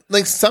 I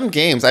like some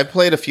games. I've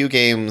played a few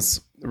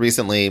games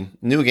recently,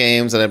 new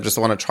games that I just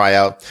want to try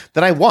out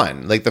that I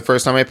won. Like the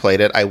first time I played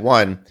it, I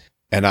won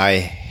and I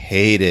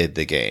hated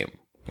the game.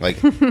 Like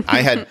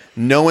I had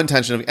no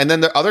intention of, and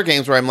then there are other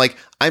games where I'm like,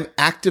 I'm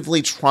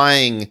actively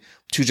trying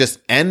to just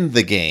end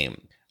the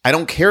game. I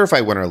don't care if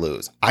I win or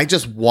lose. I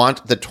just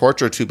want the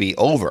torture to be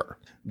over.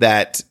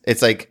 That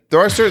it's like, there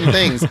are certain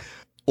things,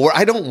 or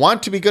I don't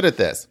want to be good at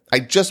this. I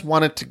just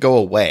want it to go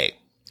away.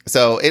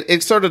 So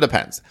it sort of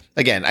depends.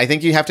 Again, I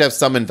think you have to have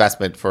some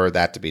investment for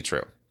that to be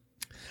true.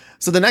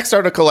 So the next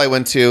article I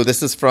went to,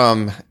 this is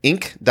from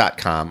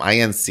Inc.com,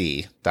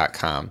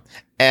 INC.com.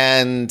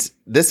 And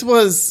this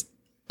was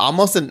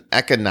almost an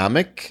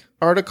economic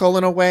article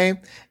in a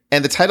way.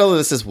 And the title of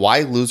this is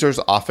Why Losers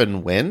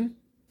Often Win.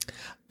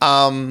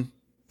 And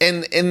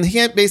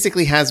he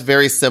basically has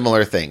very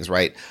similar things,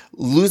 right?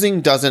 Losing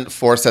doesn't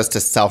force us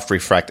to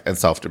self-reflect and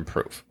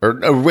self-improve. Or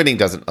winning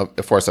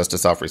doesn't force us to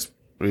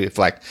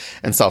self-reflect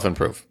and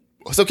self-improve.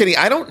 So, Kitty,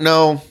 I don't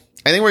know.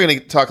 I think we're going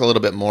to talk a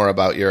little bit more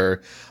about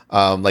your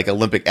like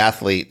Olympic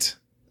athlete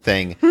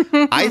thing.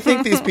 I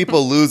think these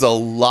people lose a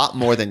lot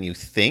more than you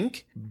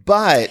think,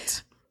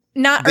 but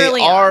not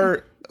early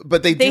on.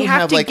 But they do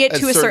have have to like get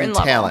to a certain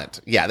talent.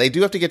 level. Yeah, they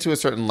do have to get to a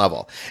certain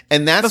level.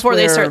 And that's before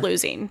they start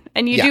losing.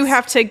 And you do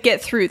have to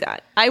get through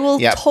that. I will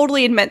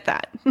totally admit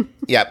that.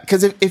 Yeah,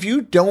 because if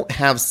you don't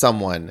have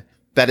someone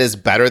that is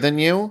better than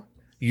you,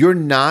 you're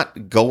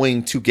not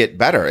going to get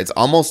better. It's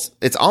almost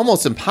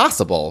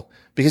impossible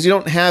because you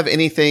don't have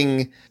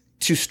anything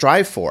to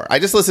strive for. I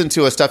just listened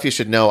to a Stuff You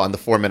Should Know on the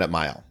 4-Minute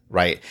Mile,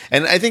 right?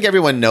 And I think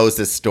everyone knows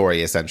this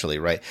story essentially,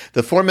 right?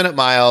 The 4-Minute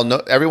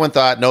Mile, everyone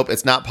thought, nope,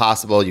 it's not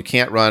possible. You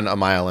can't run a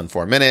mile in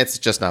 4 minutes.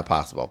 It's just not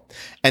possible.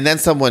 And then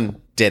someone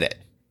did it.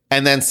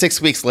 And then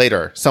 6 weeks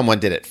later,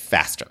 someone did it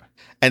faster.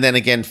 And then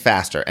again,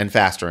 faster and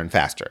faster and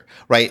faster,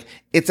 right?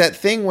 It's that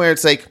thing where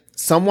it's like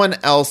someone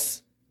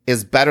else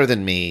is better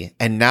than me.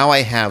 And now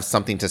I have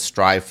something to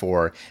strive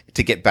for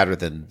to get better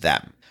than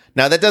them.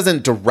 Now, that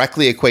doesn't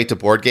directly equate to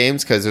board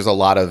games because there's a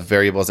lot of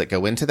variables that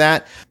go into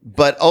that.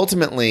 But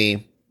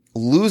ultimately,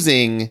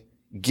 losing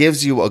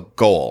gives you a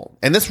goal.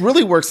 And this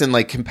really works in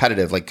like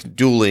competitive, like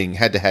dueling,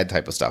 head-to-head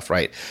type of stuff,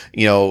 right?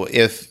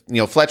 If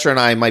Fletcher and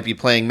I might be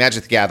playing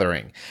Magic the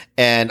Gathering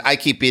and I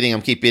keep beating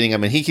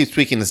him and he keeps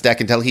tweaking this deck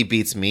until he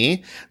beats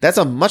me, that's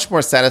a much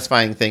more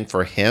satisfying thing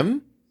for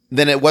him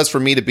than it was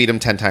for me to beat him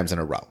 10 times in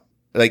a row.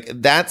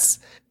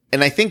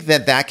 And I think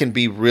that can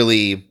be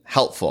really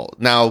helpful.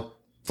 Now,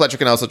 Fletcher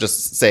can also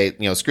just say,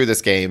 screw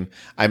this game.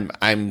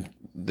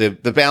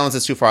 The balance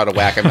is too far out of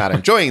whack. I'm not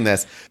enjoying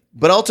this.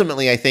 But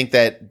ultimately, I think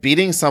that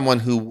beating someone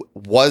who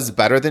was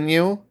better than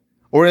you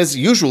or is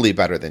usually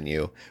better than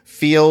you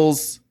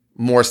feels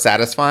more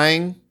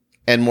satisfying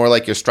and more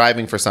like you're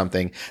striving for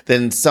something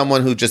than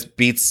someone who just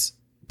beats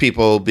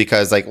people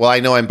because like, well, I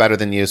know I'm better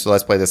than you, so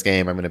let's play this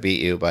game. I'm going to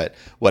beat you, but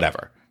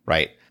whatever,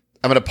 right?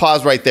 I'm going to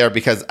pause right there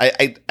because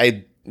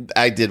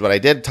I did what I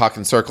did, talk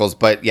in circles,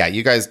 but yeah,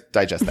 you guys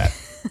digest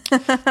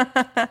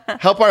that.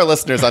 Help our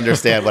listeners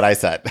understand what I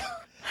said.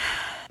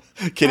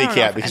 Kitty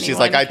can't because she's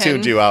like, I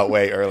tuned you out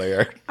way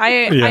earlier.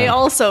 I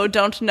also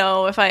don't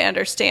know if I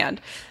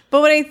understand.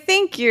 But what I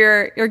think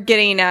you're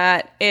getting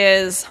at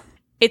is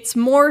it's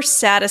more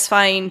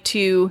satisfying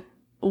to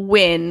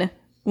win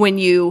when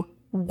you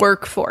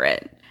work for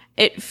it.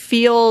 It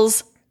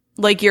feels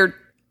like you're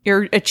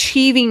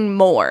achieving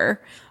more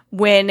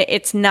when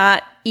it's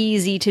not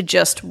easy to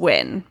just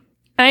win.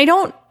 And I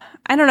don't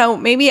know,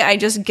 maybe I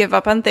just give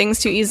up on things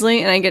too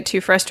easily and I get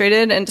too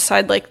frustrated and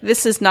decide like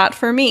this is not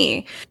for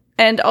me.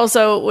 And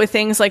also with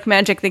things like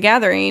Magic the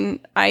Gathering,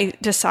 I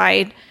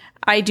decide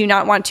I do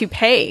not want to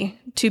pay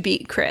to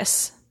beat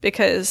Chris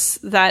because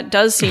that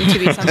does seem to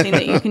be something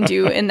that you can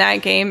do in that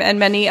game and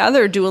many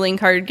other dueling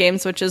card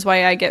games, which is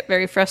why I get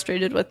very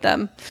frustrated with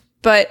them.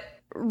 But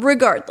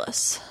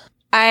regardless,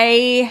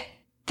 maybe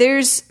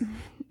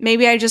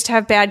I just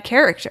have bad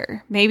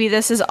character. Maybe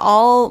this is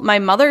all my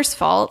mother's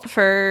fault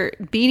for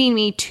beating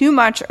me too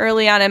much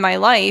early on in my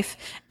life,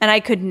 and I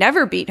could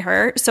never beat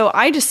her. So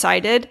I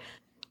decided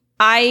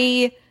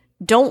I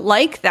don't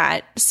like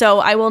that. So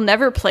I will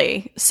never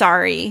play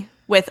Sorry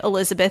with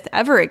Elizabeth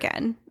ever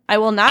again. I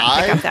will not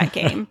pick up that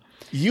game.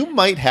 You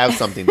might have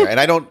something there. And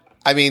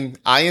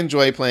I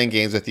enjoy playing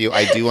games with you.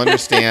 I do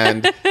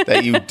understand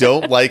that you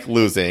don't like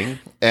losing.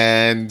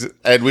 And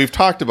we've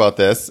talked about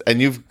this,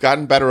 and you've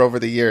gotten better over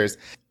the years.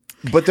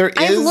 But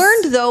I've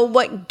learned, though,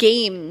 what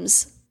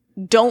games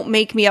don't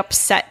make me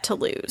upset to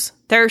lose.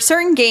 There are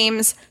certain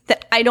games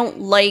that I don't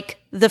like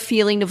the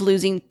feeling of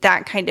losing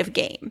that kind of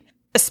game,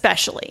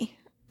 especially.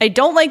 I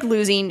don't like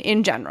losing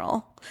in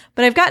general,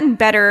 but I've gotten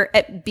better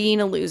at being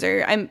a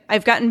loser.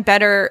 I've gotten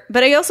better,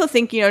 but I also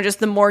think,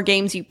 just the more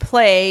games you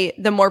play,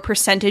 the more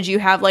percentage you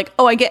have, like,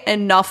 oh, I get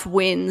enough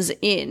wins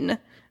in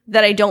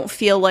that I don't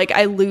feel like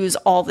I lose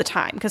all the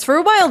time. Because for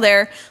a while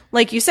there,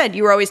 like you said,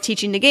 you were always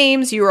teaching the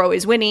games, you were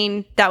always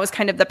winning. That was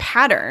kind of the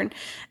pattern.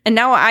 And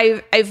now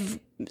I've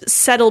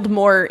settled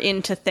more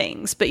into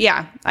things. But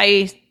yeah,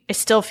 I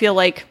still feel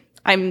like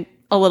I'm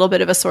a little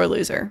bit of a sore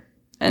loser.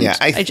 And yeah,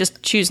 I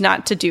just choose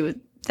not to do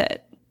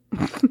that.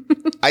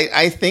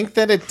 I think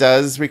that it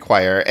does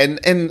require, and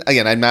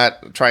again, I'm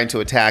not trying to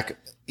attack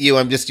you.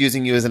 I'm just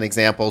using you as an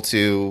example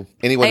to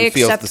anyone who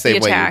feels the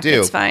same way you do.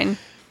 It's fine.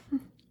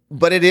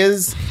 But it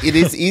is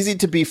easy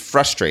to be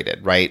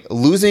frustrated, right?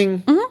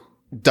 Losing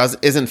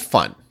isn't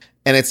fun.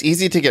 And it's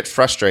easy to get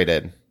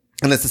frustrated.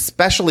 And it's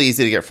especially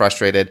easy to get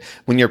frustrated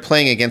when you're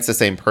playing against the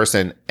same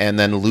person and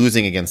then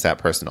losing against that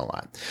person a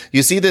lot.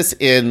 You see this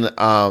in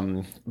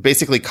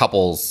basically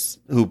couples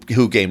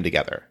who game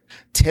together.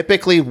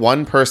 Typically,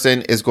 one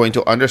person is going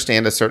to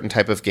understand a certain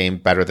type of game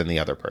better than the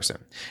other person.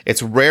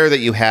 It's rare that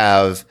you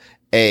have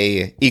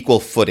a equal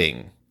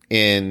footing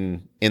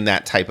in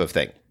that type of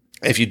thing.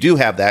 If you do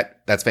have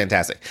that, that's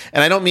fantastic.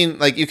 And I don't mean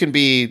like you can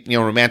be,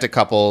 romantic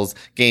couples,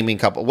 gaming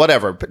couple,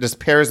 whatever, but just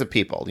pairs of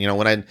people.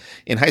 When I'm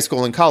in high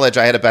school and college,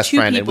 I had a best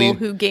friend. Two people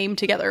who game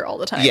together all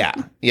the time.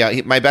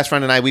 Yeah. My best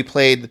friend and I, we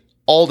played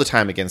all the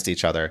time against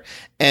each other.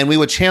 And we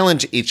would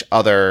challenge each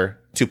other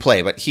to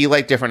play. But he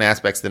liked different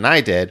aspects than I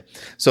did.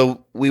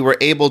 So we were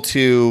able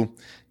to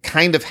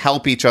kind of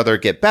help each other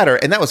get better.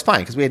 And that was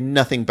fine because we had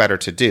nothing better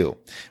to do.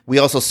 We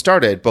also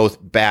started both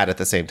bad at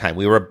the same time.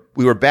 We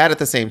were bad at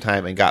the same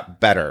time and got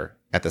better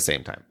at the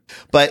same time.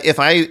 But if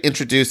I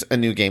introduce a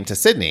new game to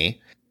Sydney,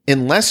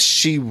 unless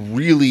she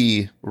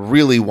really,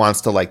 really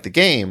wants to like the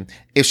game,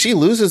 if she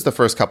loses the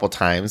first couple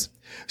times,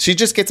 she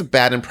just gets a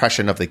bad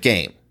impression of the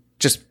game.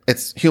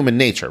 It's human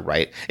nature,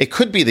 right? It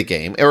could be the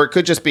game, or it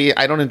could just be,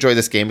 I don't enjoy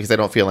this game because I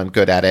don't feel I'm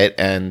good at it,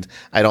 and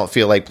I don't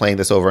feel like playing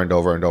this over and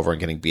over and over and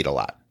getting beat a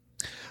lot.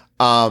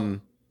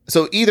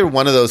 So either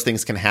one of those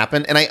things can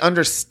happen, and I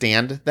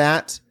understand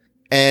that.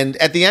 And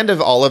at the end of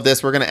all of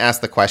this, we're going to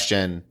ask the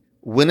question,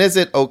 when is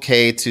it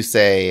okay to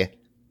say,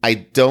 I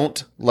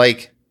don't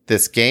like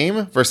this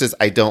game versus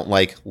I don't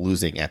like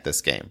losing at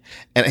this game?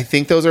 And I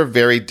think those are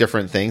very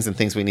different things and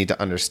things we need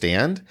to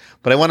understand,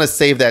 but I want to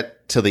save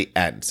that to the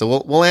end.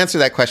 So we'll answer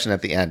that question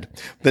at the end.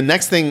 The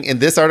next thing in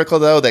this article,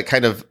 though, that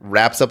kind of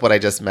wraps up what I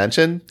just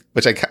mentioned,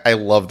 which I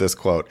love this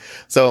quote.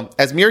 So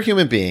as mere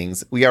human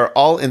beings, we are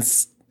all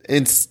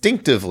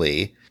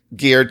instinctively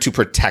geared to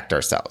protect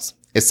ourselves.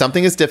 If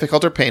something is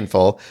difficult or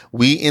painful,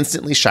 we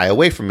instantly shy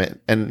away from it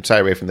and shy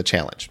away from the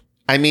challenge.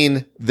 I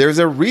mean, there's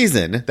a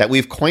reason that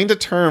we've coined a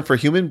term for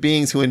human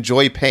beings who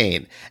enjoy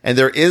pain, and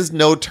there is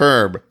no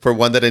term for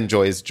one that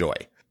enjoys joy.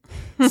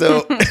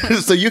 So,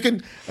 you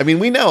can,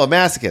 we know a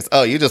masochist.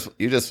 Oh, you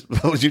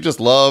just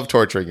love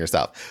torturing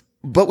yourself.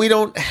 But we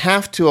don't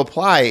have to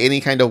apply any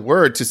kind of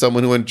word to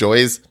someone who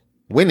enjoys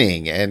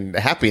winning and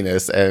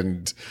happiness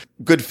and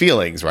good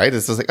feelings, right?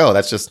 It's just like, oh,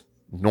 that's just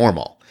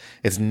normal.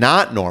 It's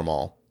not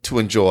normal to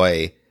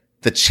enjoy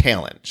the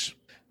challenge.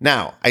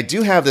 Now, I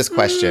do have this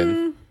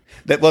question.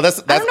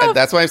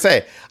 That's why I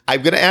say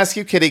I'm going to ask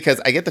you, Kitty,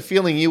 because I get the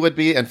feeling you would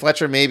be, and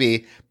Fletcher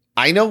maybe.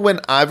 I know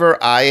whenever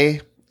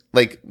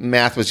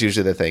math was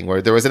usually the thing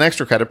where there was an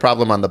extra credit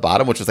problem on the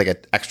bottom, which was like an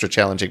extra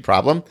challenging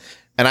problem.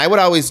 And I would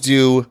always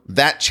do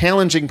that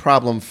challenging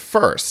problem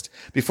first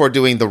before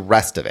doing the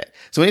rest of it.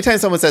 So anytime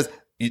someone says,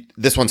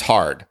 this one's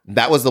hard,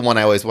 that was the one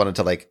I always wanted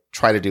to like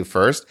try to do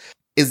first.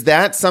 Is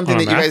that something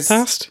that you guys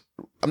test?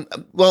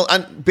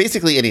 On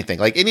basically anything,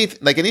 like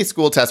any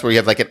school test where you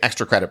have like an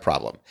extra credit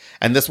problem,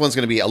 and this one's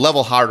going to be a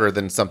level harder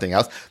than something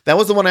else. That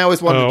was the one I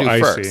always wanted to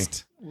do first.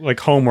 See. Like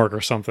homework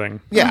or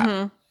something. Yeah.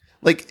 Mm-hmm.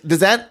 Like, does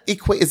that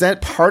equate? Is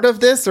that part of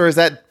this, or is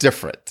that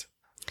different?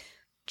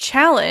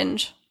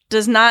 Challenge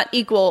does not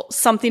equal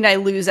something I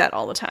lose at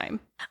all the time.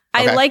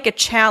 Okay. I like a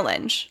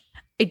challenge.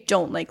 I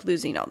don't like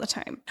losing all the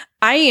time.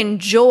 I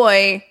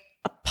enjoy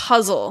a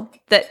puzzle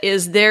that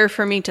is there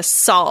for me to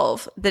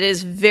solve that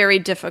is very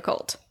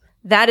difficult.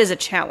 That is a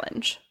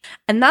challenge.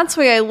 And that's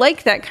why I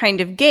like that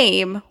kind of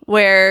game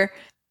where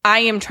I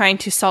am trying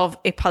to solve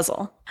a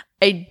puzzle.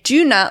 I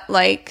do not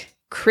like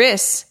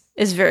Chris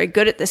is very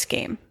good at this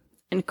game.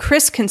 And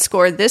Chris can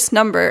score this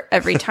number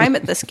every time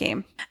at this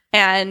game.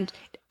 And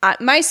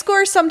my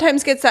score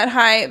sometimes gets that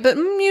high, but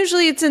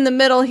usually it's in the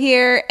middle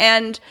here.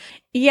 And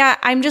yeah,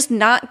 I'm just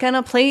not going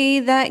to play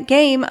that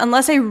game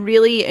unless I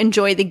really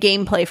enjoy the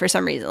gameplay for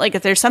some reason. Like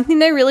if there's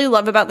something I really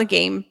love about the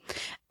game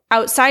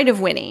outside of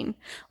winning,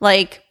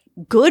 like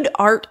good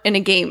art in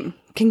a game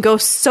can go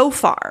so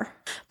far.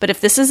 But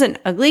if this is an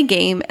ugly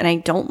game and I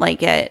don't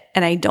like it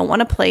and I don't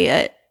want to play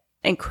it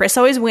and Chris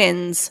always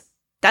wins,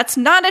 that's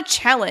not a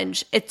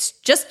challenge. It's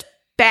just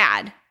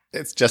bad.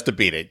 It's just a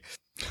beating.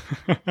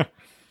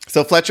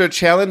 So Fletcher,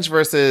 challenge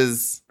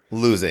versus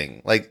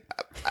losing. Like,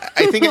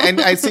 I think, and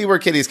I see where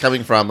Kitty's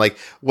coming from. Like,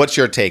 what's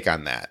your take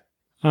on that?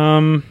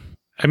 I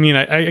mean,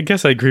 I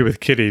guess I agree with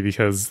Kitty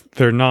because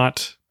they're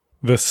not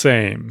the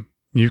same.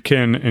 You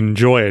can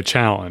enjoy a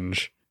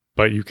challenge,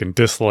 but you can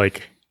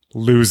dislike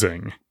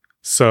losing.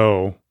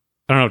 So,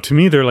 I don't know. To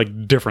me, they're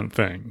like different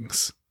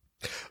things.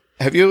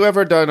 Have you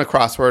ever done a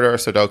crossword or a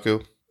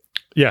Sudoku?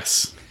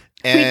 Yes.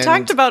 And we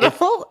talked about a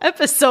whole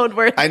episode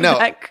worth of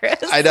that, Chris.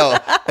 I know.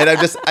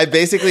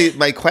 And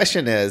my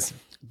question is,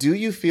 do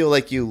you feel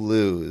like you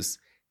lose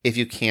if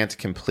you can't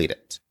complete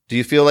it? Do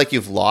you feel like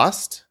you've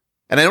lost?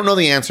 And I don't know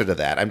the answer to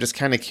that. I'm just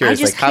kind of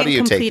curious. Like, how do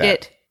you take that? I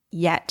just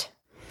can't complete it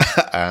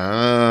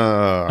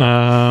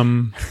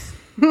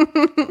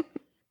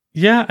Oh.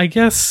 Yeah, I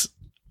guess,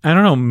 I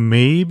don't know,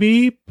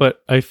 maybe,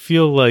 but I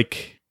feel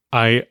like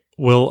I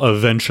will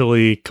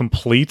eventually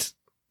complete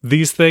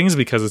these things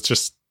because it's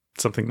just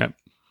something that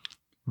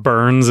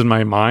burns in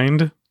my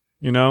mind,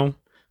 you know?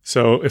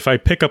 So if I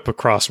pick up a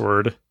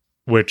crossword,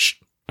 which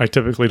I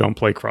typically don't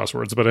play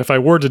crosswords, but if I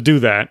were to do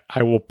that,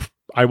 I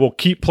will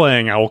keep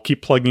playing, I will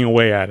keep plugging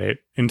away at it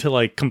until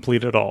I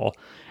complete it all.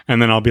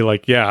 And then I'll be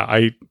like, yeah,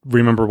 I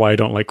remember why I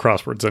don't like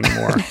crosswords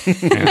anymore.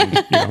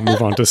 And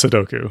move on to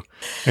Sudoku.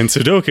 And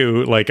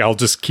Sudoku, like, I'll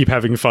just keep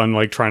having fun,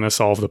 like, trying to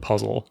solve the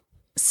puzzle.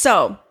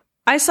 So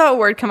I saw a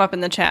word come up in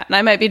the chat, and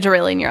I might be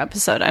derailing your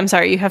episode. I'm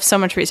sorry, you have so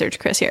much research,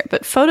 Chris, here.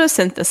 But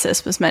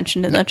photosynthesis was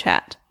mentioned in the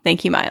chat.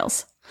 Thank you,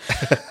 Miles.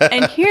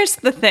 And here's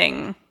the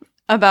thing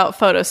about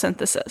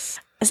photosynthesis,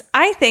 is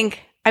I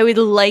think I would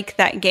like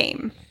that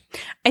game.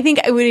 I think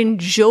I would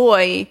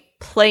enjoy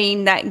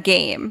playing that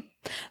game.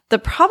 The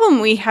problem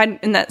we had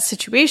in that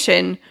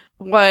situation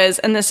was,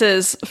 and this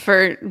is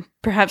for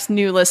perhaps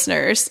new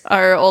listeners,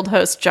 our old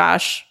host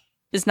Josh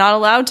is not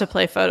allowed to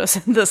play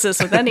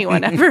photosynthesis with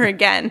anyone ever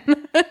again.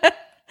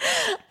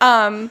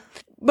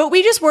 But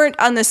we just weren't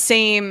on the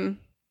same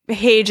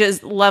page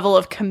as level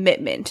of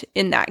commitment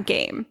in that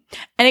game.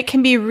 And it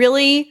can be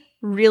really,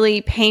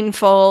 really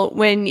painful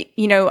when,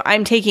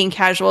 I'm taking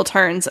casual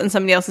turns and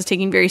somebody else is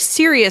taking very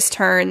serious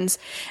turns.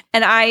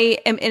 And I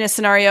am in a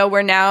scenario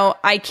where now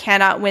I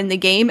cannot win the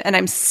game and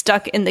I'm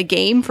stuck in the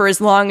game for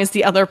as long as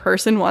the other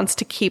person wants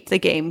to keep the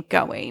game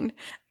going.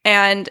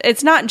 And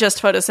it's not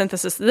just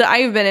photosynthesis.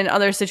 I've been in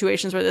other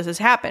situations where this has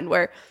happened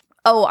where,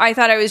 I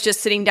thought I was just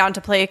sitting down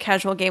to play a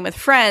casual game with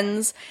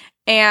friends.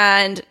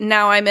 And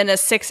now I'm in a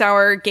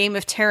 6-hour game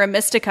of Terra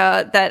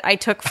Mystica that I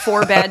took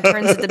 4 bad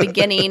turns at the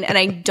beginning and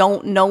I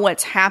don't know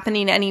what's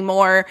happening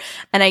anymore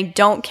and I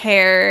don't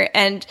care.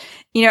 And,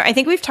 I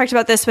think we've talked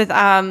about this with,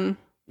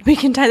 we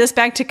can tie this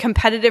back to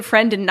competitive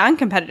friend and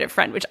non-competitive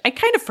friend, which I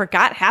kind of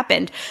forgot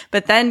happened.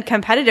 But then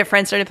competitive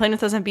friend started playing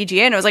with us on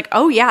BGA and I was like,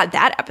 oh yeah,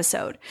 that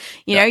episode.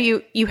 You know,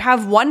 you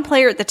have one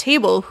player at the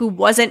table who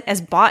wasn't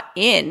as bought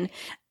in,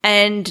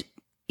 and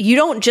you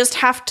don't just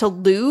have to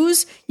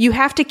lose, you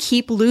have to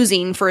keep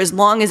losing for as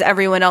long as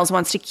everyone else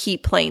wants to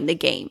keep playing the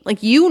game.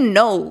 Like,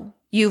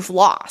 you've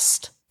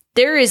lost.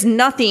 There is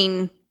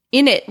nothing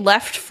in it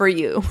left for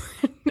you.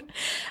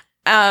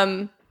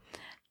 And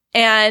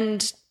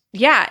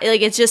yeah,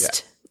 like, it's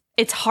just,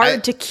 it's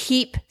hard to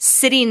keep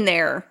sitting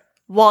there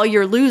while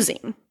you're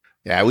losing.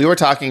 Yeah, we were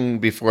talking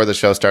before the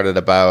show started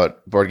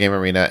about Board Game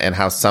Arena and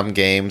how some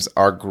games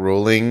are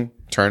grueling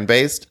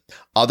turn-based.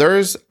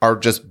 Others are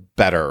just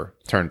better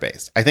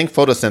turn-based. I think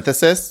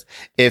photosynthesis,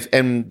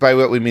 and by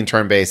what we mean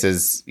turn-based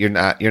is you're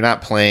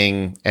not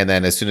playing and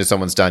then as soon as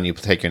someone's done, you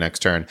take your next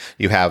turn.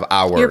 You have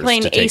hours. You're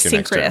playing to take your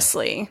next turn.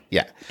 asynchronously.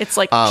 Yeah. It's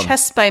like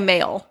chess by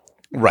mail.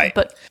 Right.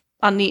 But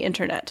on the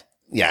internet.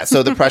 Yeah.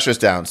 So the pressure's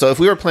down. So if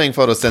we were playing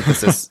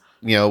photosynthesis,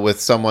 with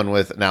someone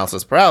with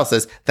analysis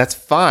paralysis, that's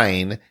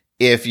fine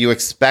if you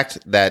expect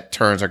that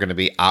turns are going to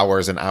be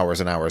hours and hours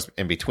and hours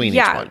in between each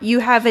one. Yeah, you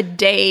have a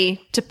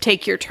day to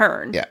take your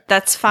turn. Yeah.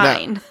 That's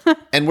fine. Now,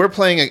 and I'm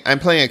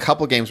playing a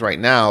couple games right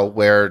now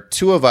where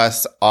two of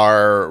us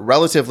are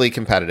relatively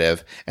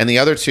competitive and the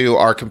other two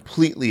are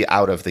completely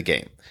out of the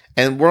game.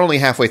 And we're only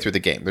halfway through the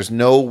game. There's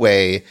no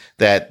way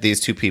that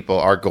these two people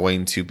are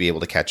going to be able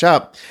to catch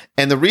up.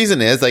 And the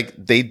reason is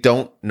they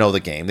don't know the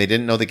game. They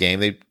didn't know the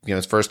game.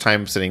 It's first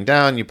time sitting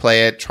down, you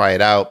play it, try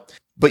it out,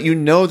 but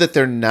that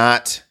they're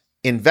not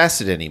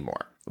invested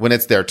anymore. When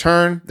it's their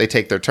turn, they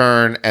take their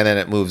turn and then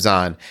it moves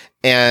on.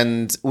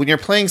 And when you're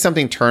playing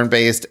something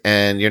turn-based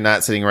and you're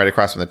not sitting right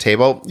across from the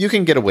table, you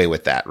can get away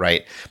with that,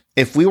 right?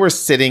 If we were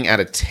sitting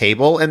at a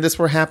table and this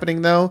were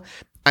happening though,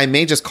 I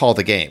may just call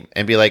the game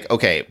and be like,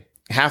 okay,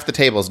 half the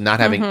table's not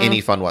having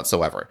any fun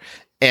whatsoever.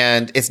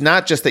 And it's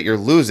not just that you're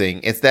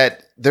losing, it's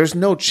that there's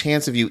no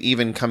chance of you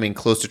even coming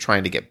close to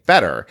trying to get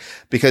better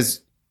because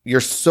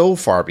you're so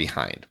far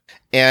behind.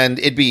 And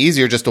it'd be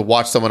easier just to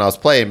watch someone else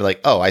play and be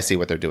like, oh, I see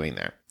what they're doing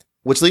there.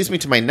 Which leads me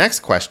to my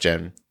next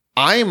question.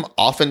 I'm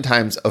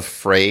oftentimes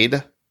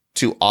afraid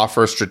to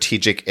offer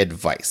strategic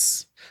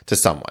advice to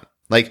someone,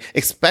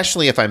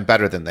 especially if I'm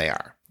better than they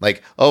are.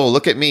 Oh,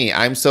 look at me.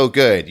 I'm so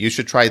good. You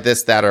should try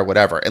this, that, or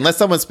whatever. Unless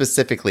someone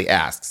specifically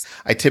asks,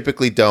 I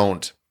typically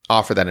don't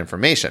offer that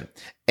information.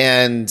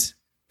 And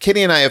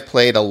Kitty and I have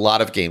played a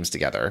lot of games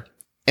together.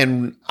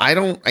 And I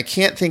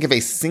can't think of a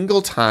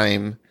single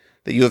time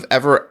that you have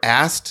ever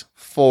asked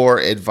for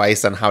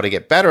advice on how to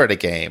get better at a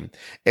game.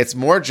 It's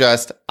more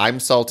just, I'm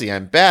salty,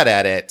 I'm bad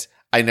at it,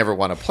 I never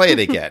want to play it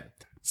again.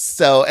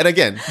 So, and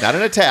again, not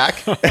an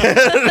attack.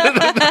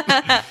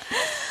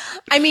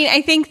 I mean,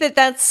 I think that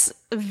that's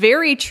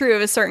very true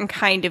of a certain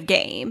kind of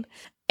game,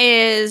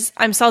 is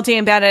I'm salty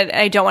and bad at it,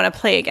 I don't want to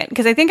play again.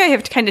 Because I think I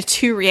have kind of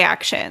two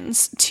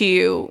reactions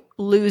to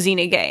losing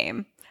a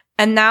game.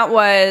 And that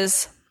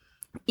was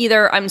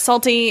either I'm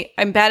salty,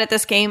 I'm bad at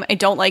this game, I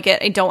don't like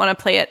it, I don't want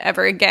to play it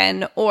ever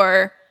again,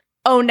 or,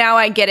 oh, now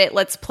I get it,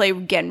 let's play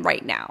again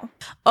right now.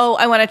 Oh,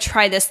 I want to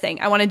try this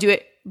thing, I want to do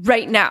it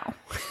right now.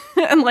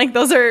 And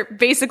those are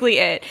basically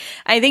it.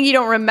 I think you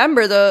don't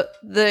remember the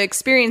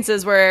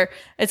experiences where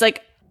it's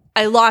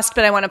I lost,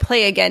 but I want to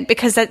play again,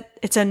 because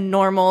it's a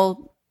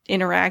normal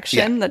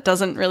interaction that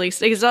doesn't really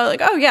stick. It's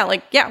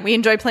not we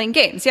enjoy playing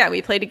games. Yeah,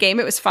 we played a game,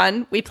 it was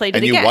fun, we played it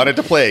again. And you wanted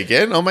to play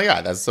again? Oh my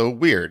God, that's so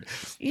weird.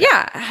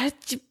 Yeah,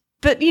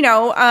 but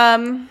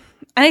and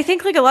I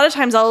think a lot of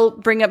times I'll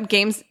bring up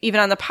games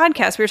even on the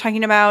podcast. We were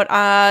talking about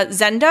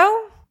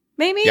Zendo,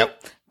 maybe?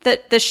 Yep.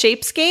 The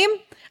Shapes game.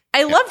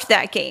 I loved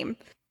that game.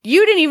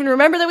 You didn't even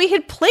remember that we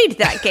had played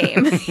that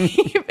game.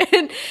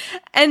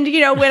 and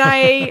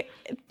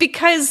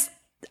because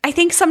I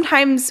think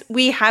sometimes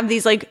we have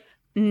these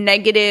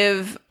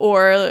negative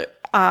or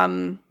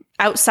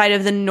outside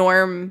of the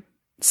norm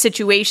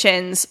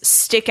situations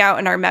stick out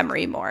in our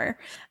memory more.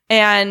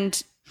 And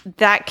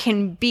that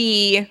can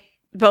be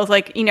both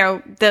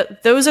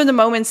those are the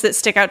moments that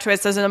stick out to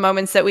us. Those are the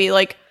moments that we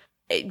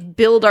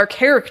build our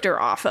character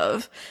off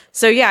of.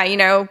 So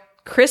yeah,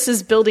 Chris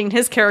is building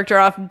his character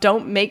off,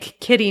 don't make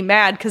Kitty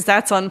mad because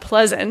that's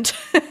unpleasant.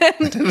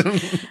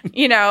 And,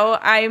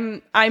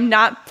 I'm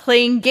not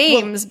playing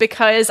games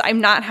because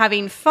I'm not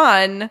having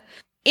fun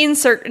in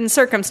certain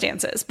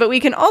circumstances. But we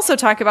can also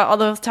talk about all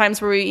those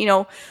times where we,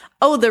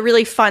 the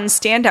really fun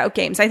standout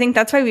games. I think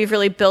that's why we've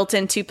really built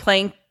into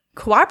playing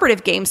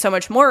cooperative games so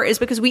much more, is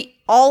because we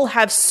all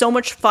have so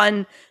much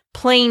fun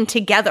playing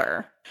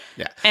together.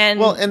 Yeah.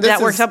 And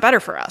that works out better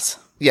for us.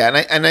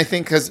 Yeah, and I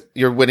think because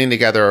you're winning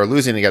together or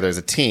losing together as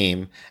a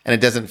team, and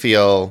it doesn't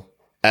feel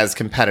as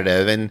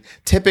competitive, and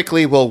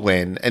typically we'll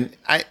win. And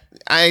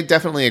I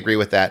definitely agree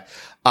with that.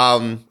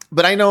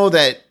 But I know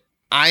that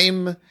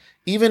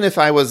even if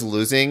I was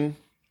losing,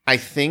 I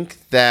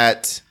think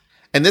that,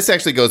 and this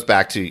actually goes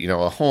back to,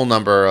 a whole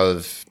number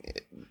of,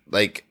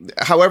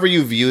 however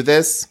you view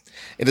this,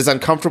 it is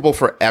uncomfortable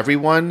for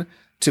everyone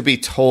to be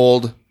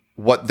told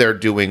what they're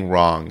doing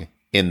wrong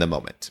in the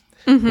moment.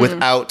 Mm-hmm.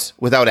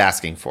 without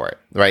asking for it,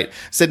 right?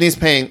 Sydney's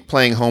playing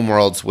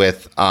Homeworlds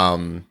with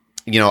online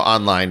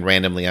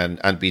randomly on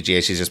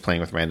BGA. She's just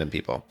playing with random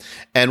people,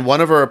 and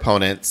one of her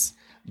opponents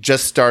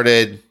just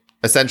started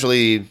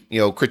essentially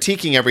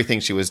critiquing everything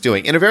she was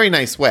doing in a very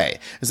nice way.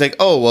 It's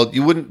oh, well,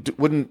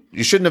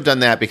 you shouldn't have done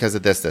that because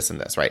of this, and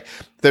this, right?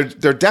 They're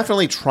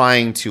definitely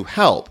trying to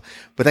help,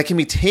 but that can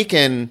be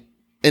taken,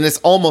 and it's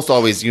almost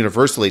always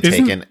universally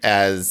taken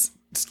as,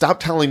 stop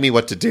telling me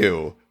what to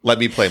do. Let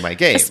me play my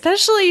game.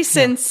 Especially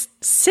since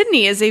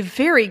Sydney is a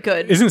very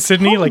good. Isn't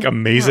Sydney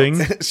amazing?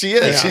 She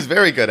is. Yeah. She's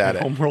very good at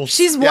it. Homeworld.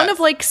 She's one of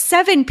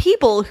 7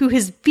 people who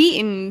has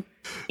beaten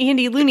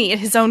Andy Looney at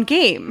his own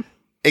game.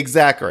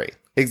 Exactly.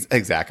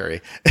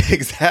 Exactly.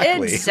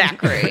 Exactly.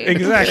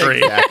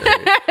 Exactly.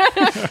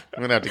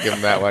 I'm gonna have to give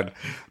him that one.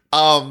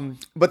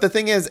 But the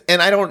thing is,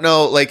 and I don't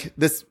know, like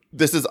this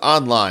is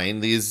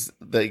online. These,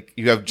 like,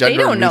 you have gender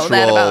They don't neutral. know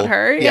that about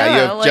her. Yeah, Yeah, you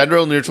have like,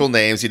 gender neutral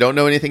names. You don't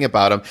know anything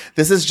about them.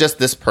 This is just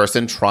this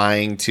person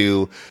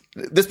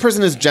this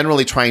person is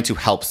generally trying to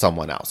help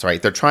someone else,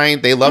 right?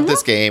 They love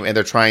this game and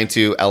they're trying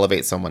to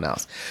elevate someone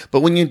else. But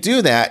when you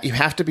do that, you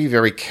have to be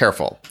very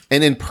careful.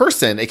 And in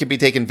person, it can be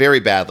taken very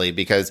badly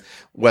because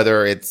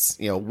whether it's,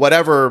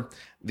 whatever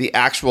the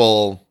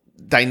actual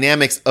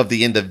dynamics of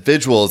the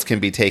individuals can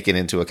be taken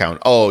into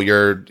account. Oh,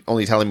 you're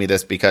only telling me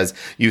this because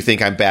you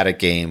think I'm bad at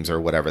games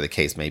or whatever the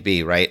case may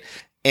be, right?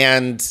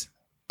 And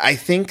I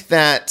think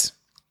that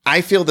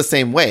I feel the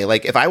same way.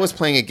 Like, if I was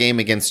playing a game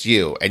against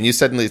you and you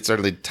suddenly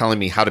started telling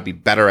me how to be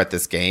better at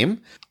this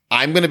game,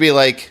 I'm going to be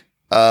like,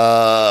 no,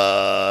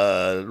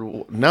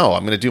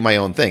 I'm going to do my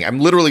own thing. I'm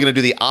literally going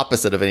to do the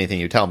opposite of anything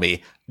you tell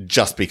me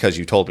just because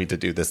you told me to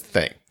do this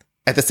thing.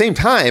 At the same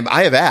time,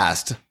 I have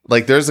asked,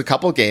 like, there's a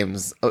couple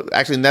games,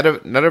 actually,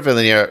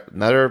 Nethervillier,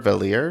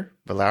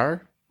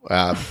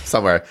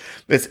 somewhere.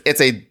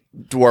 It's a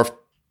dwarf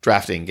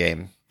drafting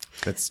game.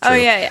 That's true. Oh,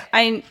 yeah.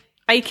 I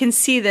can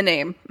see the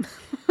name.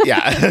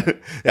 Yeah.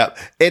 Yeah.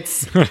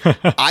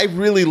 I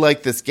really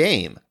like this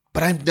game,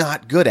 but I'm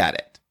not good at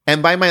it.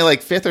 And by my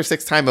fifth or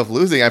sixth time of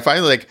losing, I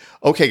finally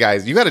okay,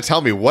 guys, you got to tell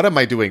me, what am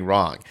I doing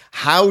wrong?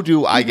 How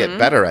do I get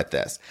better at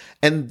this?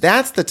 And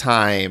that's the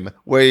time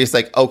where it's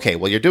like, okay,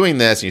 well, you're doing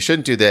this and you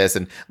shouldn't do this.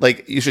 And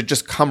you should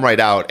just come right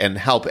out and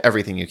help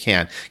everything you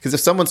can. Because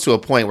if someone's to a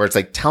point where it's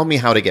like, tell me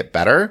how to get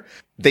better,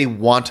 they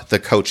want the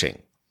coaching.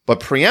 But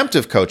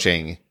preemptive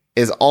coaching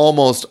is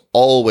almost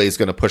always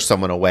going to push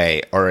someone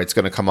away, or it's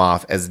going to come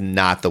off as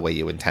not the way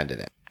you intended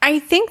it. I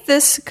think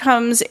this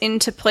comes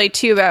into play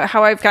too about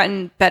how I've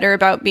gotten better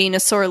about being a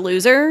sore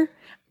loser.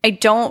 I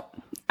don't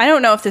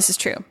know if this is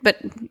true, but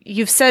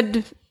you've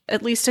said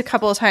at least a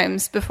couple of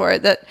times before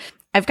that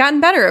I've gotten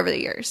better over the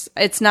years.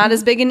 It's not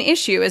as big an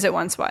issue as it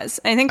once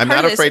was. I think I'm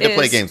not afraid to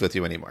play games with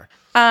you anymore.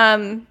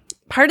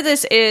 Part of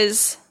this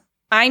is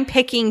I'm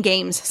picking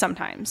games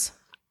sometimes.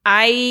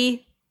 I've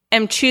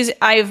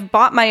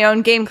bought my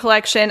own game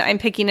collection. I'm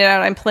picking it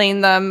out. I'm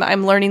playing them.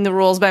 I'm learning the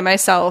rules by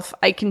myself.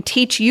 I can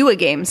teach you a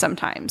game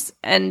sometimes.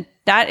 And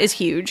that is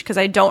huge because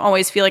I don't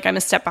always feel like I'm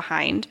a step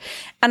behind.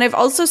 And I've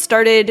also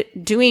started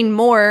doing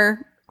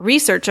more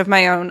research of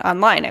my own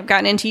online. I've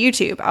gotten into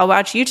YouTube. I'll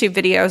watch YouTube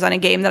videos on a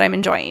game that I'm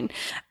enjoying.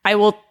 I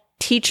will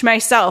teach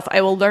myself.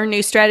 I will learn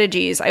new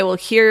strategies. I will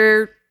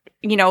hear,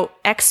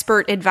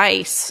 expert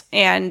advice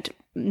and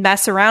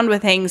mess around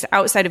with things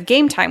outside of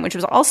game time, which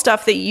was all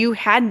stuff that you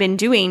had been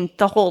doing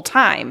the whole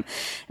time.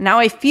 Now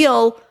I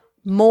feel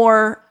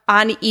more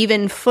on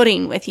even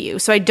footing with you.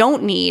 So I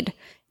don't need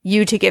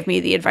you to give me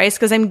the advice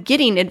because I'm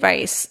getting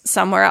advice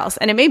somewhere else.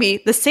 And it may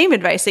be the same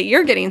advice that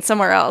you're getting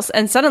somewhere else.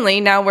 And suddenly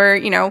now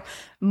we're,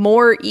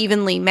 more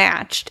evenly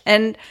matched.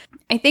 And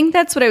I think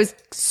that's what I was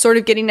sort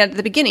of getting at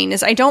the beginning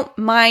is I don't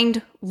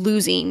mind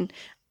losing.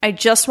 I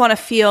just want to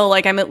feel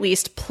like I'm at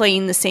least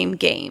playing the same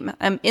game.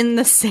 I'm in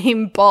the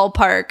same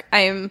ballpark.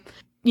 I'm,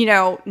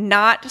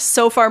 not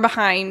so far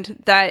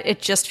behind that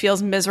it just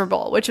feels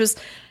miserable, which was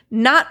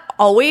not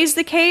always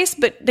the case,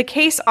 but the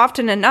case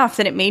often enough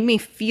that it made me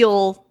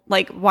feel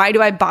like, why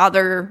do I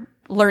bother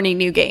learning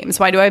new games?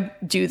 Why do I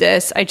do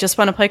this? I just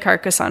want to play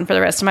Carcassonne for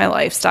the rest of my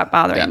life. Stop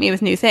bothering me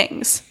with new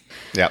things.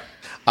 Yep.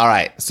 All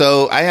right.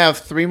 So I have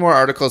 3 more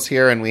articles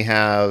here and we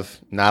have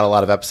not a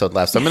lot of episode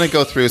left. So I'm going to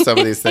go through some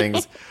of these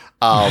things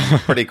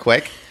pretty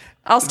quick.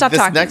 I'll stop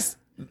talking.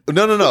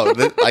 No.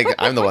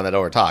 I'm the one that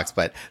overtalks.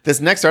 But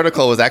this next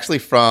article was actually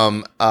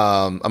from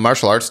a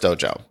martial arts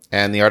dojo.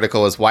 And the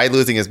article is Why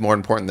Losing is More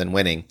Important Than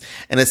Winning.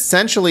 And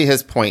essentially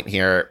his point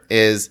here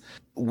is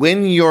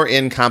when you're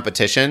in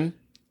competition,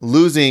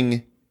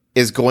 losing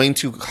is going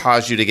to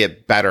cause you to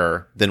get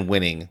better than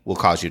winning will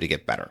cause you to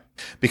get better.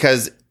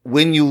 Because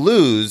when you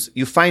lose,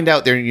 you find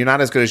out you're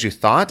not as good as you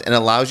thought, and it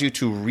allows you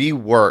to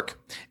rework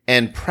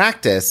and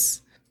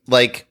practice,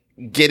 practice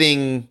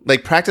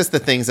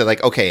the things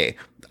that okay,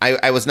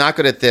 I was not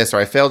good at this, or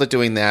I failed at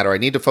doing that, or I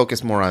need to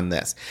focus more on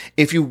this.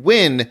 If you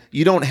win,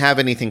 you don't have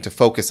anything to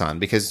focus on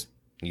because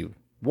you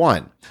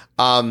won.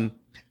 And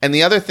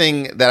the other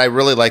thing that I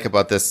really like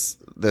about this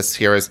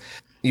here is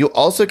you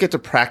also get to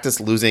practice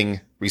losing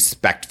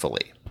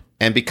respectfully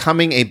and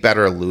becoming a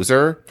better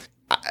loser.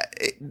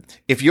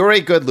 If you're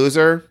a good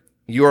loser,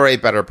 you're a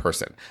better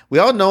person. We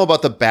all know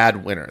about the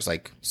bad winners,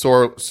 like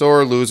sore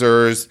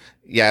losers.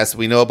 Yes,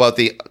 we know about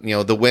the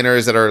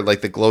winners that are like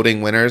the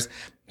gloating winners.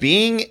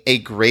 Being a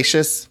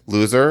gracious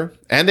loser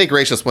and a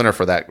gracious winner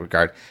for that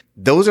regard,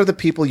 those are the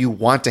people you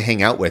want to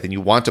hang out with and you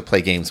want to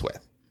play games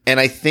with. And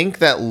I think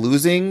that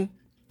losing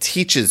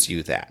teaches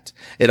you that.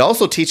 It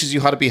also teaches you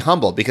how to be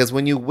humble because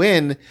when you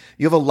win,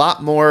 you have a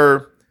lot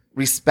more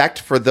respect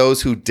for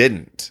those who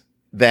didn't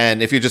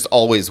than if you just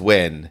always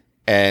win.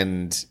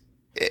 And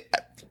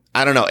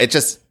I don't know.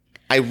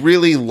 I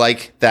really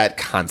like that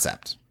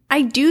concept.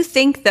 I do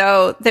think,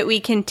 though, that we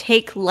can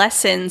take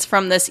lessons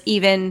from this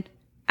even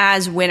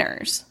as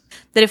winners.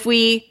 that if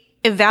we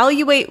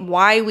evaluate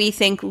why we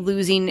think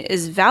losing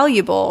is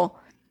valuable,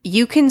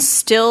 you can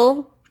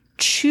still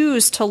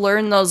choose to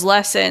learn those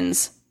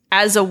lessons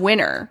as a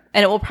winner.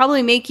 And it will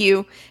probably make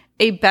you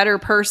a better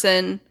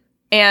person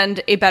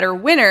and a better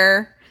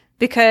winner,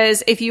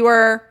 because if you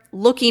are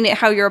looking at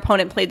how your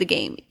opponent played the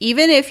game,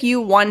 even if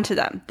you won to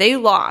them, they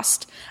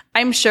lost.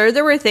 I'm sure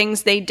there were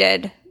things they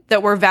did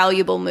that were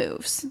valuable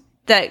moves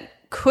that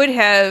could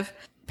have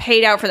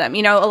paid out for them.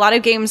 You know, a lot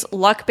of games,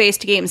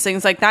 luck-based games,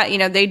 things like that, you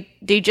know,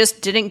 they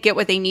just didn't get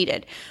what they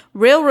needed.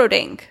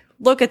 Railroading,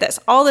 look at this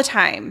all the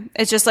time.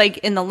 It's just like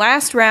in the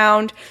last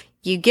round,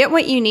 you get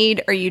what you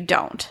need or you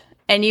don't.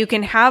 And you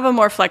can have a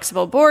more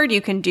flexible board.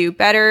 You can do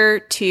better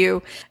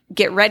to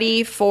get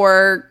ready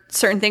for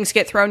certain things to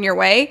get thrown your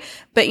way.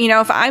 But, you know,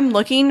 if I'm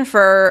looking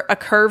for a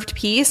curved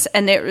piece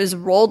and it is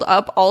rolled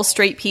up all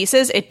straight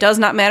pieces, it does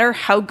not matter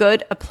how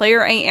good a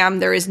player I am.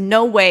 There is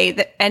no way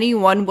that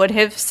anyone would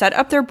have set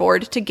up their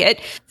board to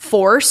get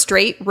 4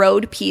 straight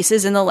road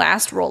pieces in the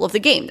last roll of the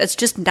game. That's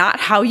just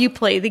not how you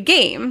play the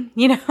game,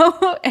 you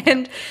know?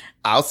 And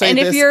I'll say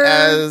this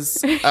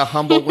as a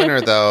humble winner,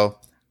 though.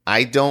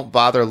 I don't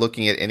bother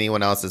looking at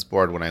anyone else's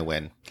board when I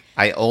win.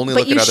 I only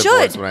look at other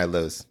boards when I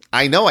lose.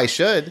 I know I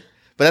should,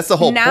 but that's the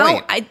whole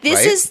point.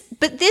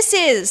 This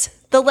is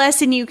the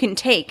lesson you can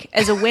take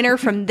as a winner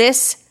from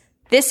this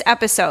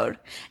episode.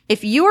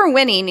 If you are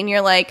winning and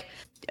you're like,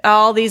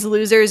 all these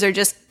losers are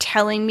just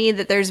telling me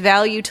that there's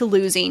value to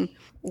losing,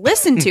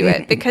 listen to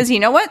it, because you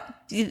know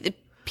what?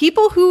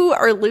 People who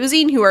are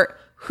losing,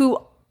 who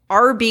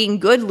are being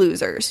good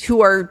losers,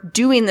 who are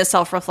doing the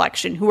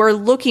self-reflection, who are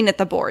looking at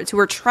the boards, who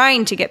are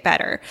trying to get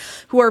better,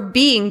 who are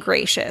being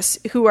gracious,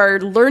 who are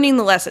learning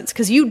the lessons,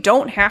 because you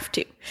don't have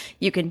to.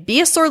 You can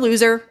be a sore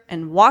loser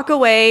and walk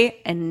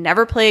away and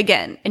never play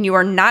again, and you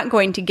are not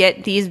going to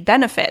get these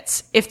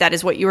benefits if that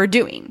is what you are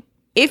doing.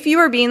 If you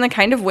are being the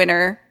kind of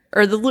winner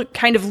or the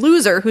kind of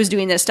loser who's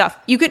doing this stuff,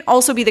 you can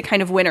also be the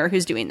kind of winner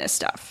who's doing this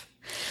stuff.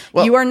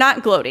 Well, you are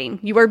not gloating.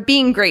 You are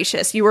being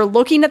gracious. You are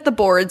looking at the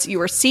boards.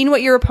 You are seeing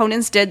what your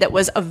opponents did that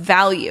was of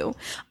value.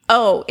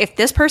 Oh, if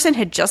this person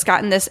had just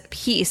gotten this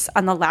piece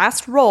on the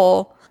last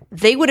roll,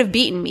 they would have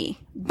beaten me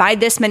by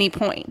this many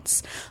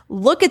points.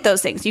 Look at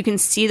those things. You can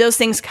see those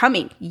things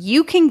coming.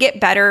 You can get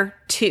better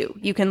too.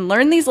 You can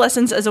learn these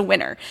lessons as a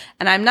winner.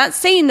 And I'm not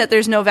saying that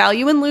there's no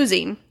value in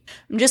losing.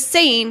 I'm just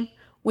saying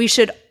we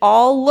should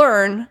all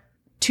learn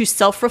to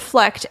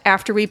self-reflect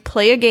after we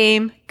play a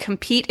game,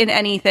 compete in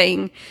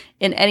anything,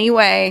 in any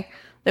way,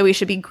 that we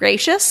should be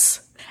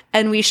gracious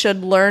and we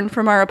should learn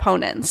from our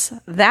opponents.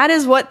 That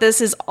is what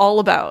this is all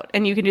about.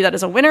 And you can do that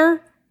as a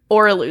winner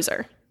or a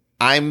loser.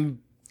 I'm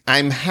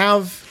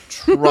have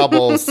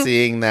trouble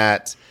seeing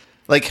that.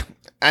 Like,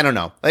 I don't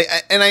know.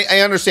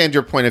 I understand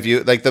your point of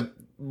view. Like,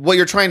 what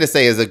you're trying to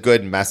say is a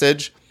good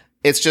message.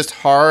 It's just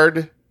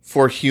hard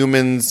for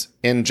humans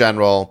in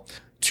general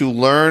to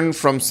learn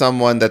from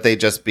someone that they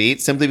just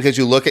beat, simply because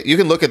you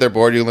can look at their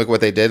board, you can look at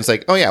what they did. It's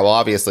like, oh yeah, well,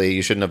 obviously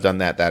you shouldn't have done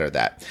that, or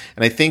that.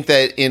 And I think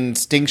that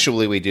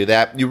instinctually we do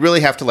that. You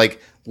really have to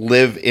like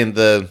live in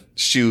the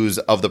shoes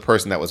of the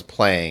person that was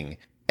playing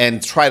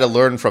and try to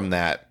learn from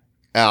that.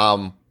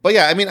 But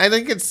yeah, I mean, I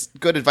think it's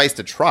good advice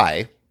to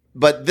try.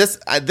 But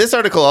this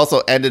article also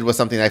ended with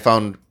something I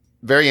found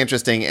very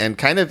interesting and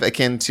kind of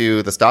akin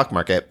to the stock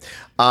market.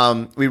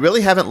 We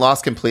really haven't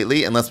lost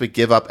completely unless we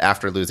give up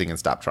after losing and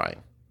stop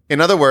trying. In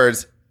other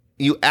words,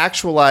 you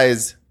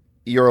actualize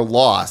your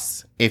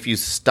loss if you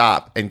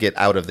stop and get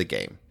out of the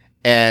game.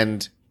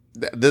 And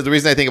the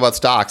reason I think about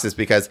stocks is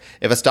because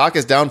if a stock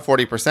is down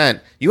 40%,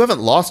 you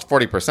haven't lost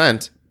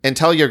 40%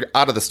 until you're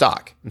out of the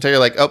stock, until you're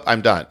like, oh,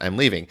 I'm done, I'm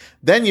leaving.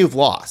 Then you've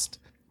lost.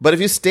 But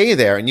if you stay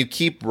there and you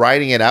keep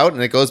riding it out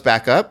and it goes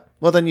back up,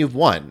 well, then you've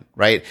won,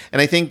 right?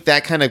 And I think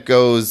that kind of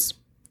goes,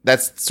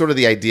 that's sort of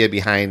the idea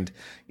behind,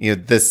 you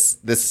know,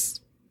 this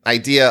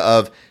idea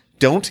of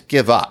don't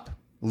give up.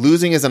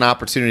 Losing is an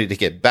opportunity to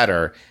get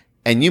better,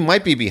 and you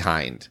might be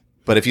behind.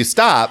 But if you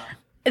stop...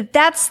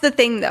 That's the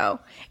thing,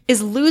 though,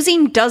 is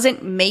losing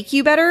doesn't make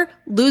you better.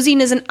 Losing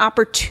is an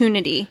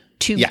opportunity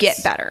to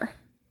get better.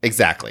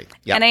 Exactly.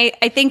 Yep. And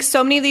I think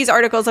so many of these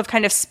articles have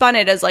kind of spun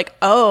it as like,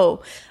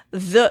 oh,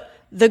 the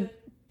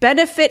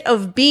benefit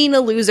of being a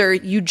loser,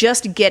 you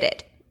just get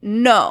it.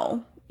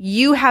 No,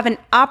 you have an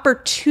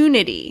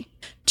opportunity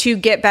to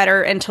get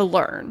better and to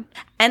learn.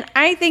 And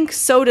I think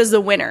so does the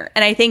winner.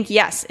 And I think,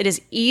 yes, it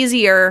is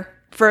easier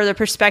for the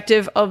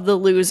perspective of the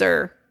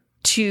loser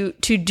to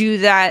do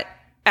that,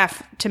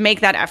 to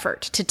make that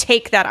effort, to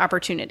take that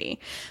opportunity.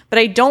 But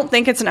I don't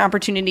think it's an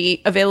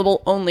opportunity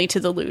available only to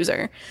the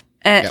loser.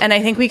 And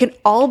I think we can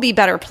all be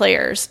better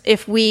players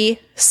if we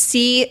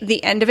see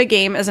the end of a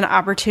game as an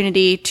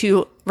opportunity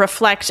to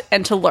reflect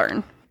and to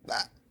learn.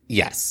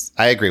 Yes,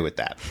 I agree with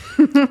that.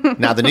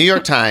 Now, the New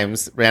York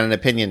Times ran an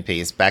opinion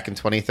piece back in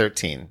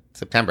 2013,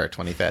 September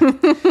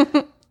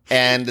 25th.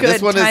 And good,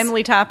 this one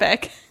timely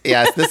topic.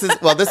 Yes, this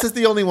is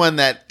the only one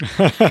that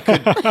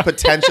could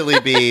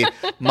potentially be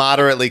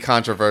moderately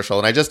controversial.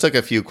 And I just took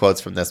a few quotes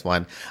from this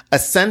one.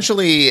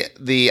 Essentially,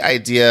 the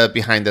idea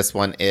behind this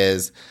one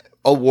is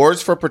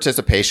awards for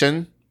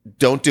participation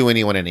don't do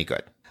anyone any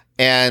good.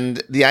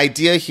 And the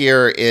idea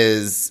here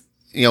is,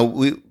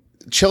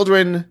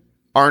 children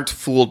aren't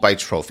fooled by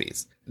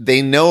trophies.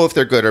 They know if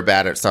they're good or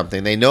bad at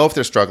something. They know if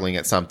they're struggling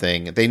at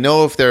something. They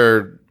know if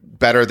they're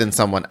better than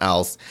someone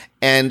else.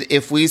 And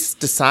if we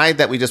decide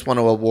that we just want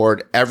to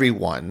award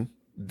everyone,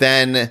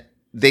 then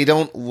they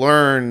don't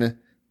learn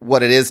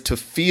what it is to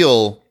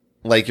feel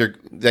like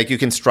you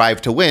can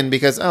strive to win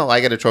because, I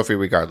get a trophy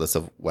regardless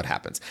of what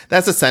happens.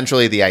 That's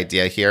essentially the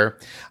idea here.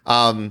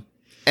 I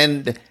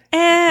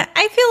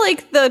feel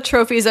like the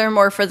trophies are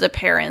more for the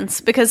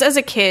parents because as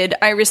a kid,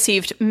 I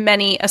received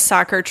many a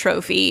soccer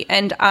trophy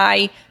and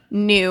I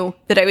knew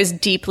that I was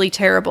deeply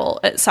terrible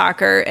at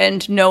soccer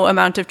and no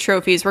amount of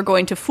trophies were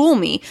going to fool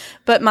me.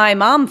 But my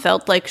mom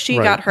felt like she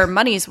got her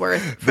money's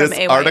worth from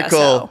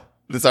AYSO.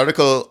 This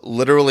article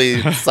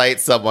literally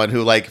cites someone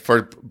who,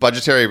 for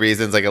budgetary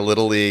reasons, a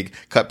Little League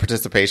cut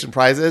participation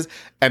prizes,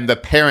 and the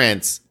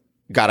parents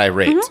got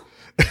irate.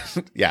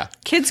 Mm-hmm. Yeah.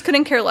 Kids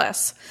couldn't care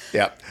less.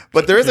 Yeah.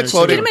 But there is a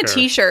quote. Get him a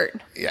t-shirt.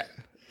 Yeah.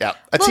 Yeah.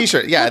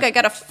 T-shirt. Yeah. Look, I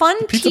got a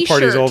fun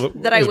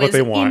t-shirt that I was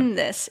in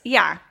this.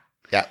 Yeah.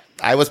 Yeah.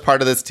 I was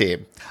part of this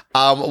team.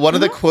 One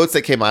of the quotes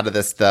that came out of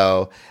this,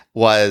 though,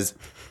 was,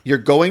 "You're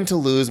going to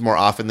lose more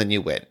often than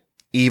you win,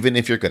 even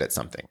if you're good at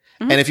something."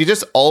 And if you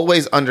just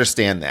always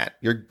understand that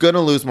you're going to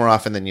lose more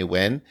often than you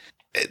win,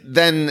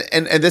 then,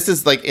 and this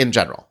is in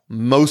general,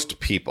 most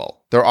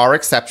people, there are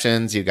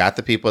exceptions. You got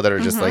the people that are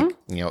just crazy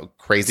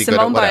good at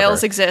whatever. Simone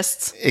Biles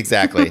exists.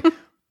 Exactly.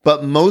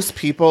 But most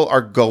people are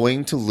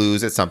going to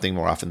lose at something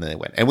more often than they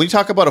win. And when you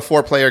talk about a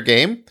 4-player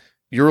game,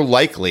 you're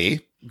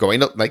likely going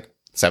to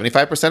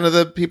 75% of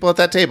the people at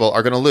that table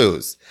are going to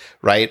lose,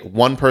 right?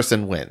 One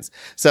person wins.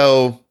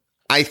 So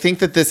I think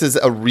that this is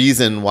a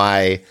reason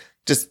why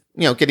just,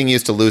 getting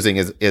used to losing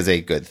is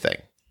a good thing.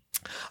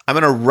 I'm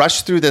going to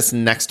rush through this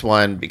next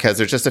one because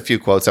there's just a few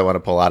quotes I want to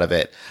pull out of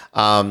it.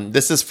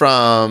 This is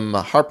from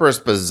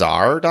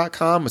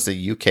harpersbazaar.com. It's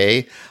a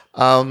UK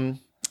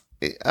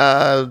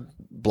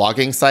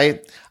blogging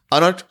site.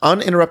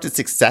 Uninterrupted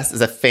success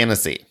is a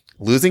fantasy.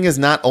 Losing is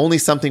not only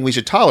something we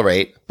should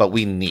tolerate, but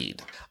we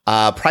need.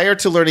 Prior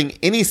to learning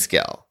any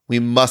skill, we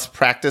must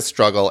practice,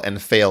 struggle, and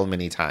fail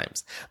many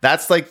times.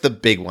 That's the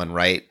big one,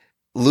 right?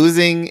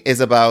 Losing is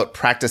about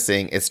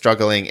practicing, it's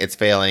struggling, it's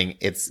failing,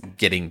 it's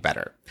getting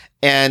better.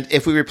 And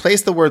if we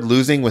replace the word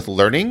losing with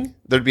learning,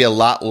 there'd be a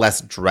lot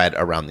less dread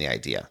around the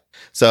idea.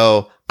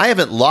 So I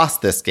haven't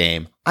lost this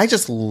game. I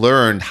just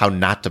learned how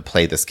not to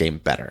play this game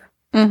better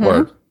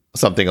or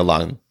something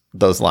along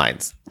those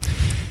lines.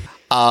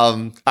 All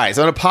right.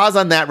 So I'm going to pause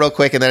on that real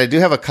quick. And then I do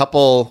have we're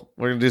going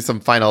to do some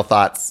final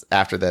thoughts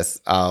after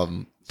this.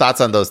 Thoughts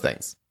on those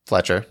things,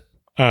 Fletcher?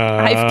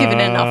 I've given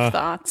enough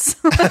thoughts.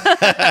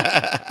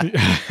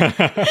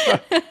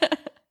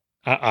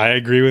 I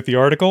agree with the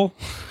article.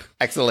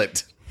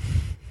 Excellent.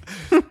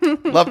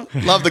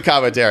 love the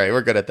commentary.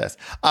 We're good at this.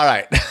 All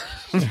right.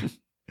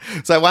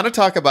 So I want to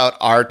talk about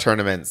our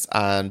tournaments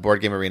on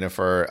Board Game Arena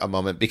for a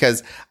moment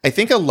because I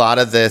think a lot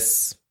of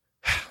this,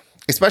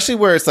 especially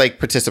where it's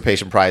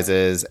participation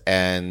prizes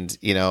and,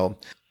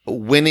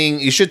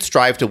 winning, you should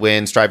strive to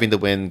win. Striving to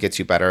win gets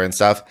you better and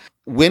stuff.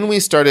 When we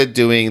started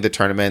doing the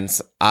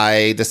tournaments,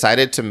 I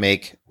decided to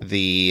make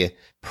the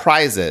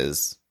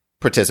prizes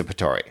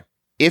participatory.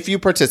 If you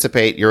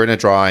participate, you're in a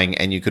drawing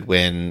and you could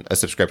win a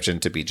subscription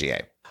to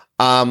BGA.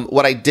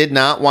 What I did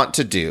not want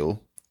to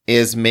do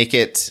is make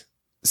it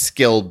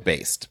skill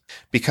based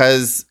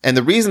and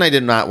the reason I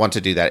did not want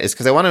to do that is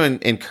because I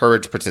want to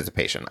encourage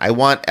participation. I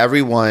want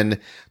everyone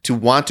to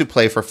want to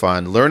play for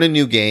fun, learn a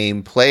new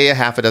game, play a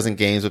half a dozen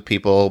games with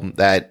people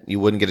that you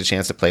wouldn't get a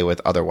chance to play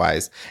with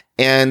otherwise.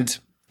 And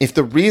if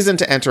the reason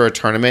to enter a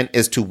tournament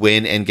is to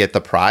win and get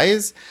the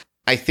prize,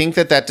 I think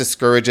that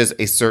discourages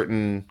a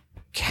certain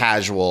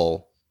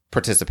casual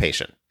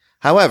participation.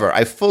 However,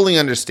 I fully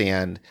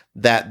understand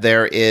that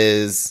there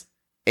is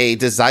a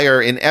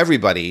desire in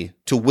everybody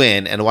to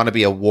win and want to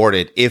be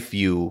awarded if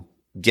you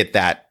get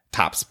that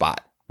top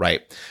spot,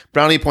 right?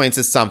 Brownie points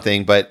is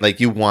something,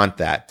 but you want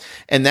that.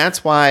 And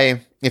that's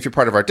why if you're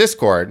part of our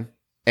Discord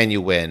and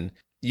you win,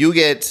 you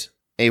get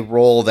a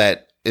role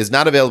that is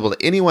not available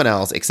to anyone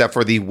else except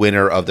for the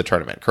winner of the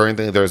tournament.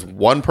 Currently, there's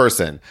one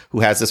person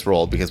who has this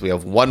role because we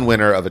have one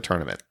winner of a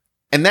tournament.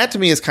 And that to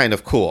me is kind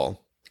of cool.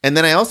 And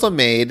then I also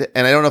made,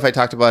 and I don't know if I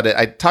talked about it.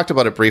 I talked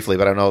about it briefly,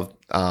 but I don't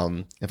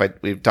know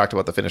if we talked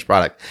about the finished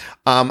product.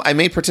 I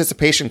made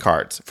participation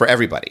cards for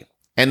everybody.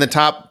 And the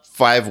top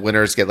 5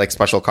 winners get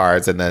special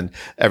cards. And then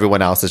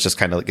everyone else is just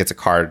kind of gets a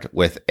card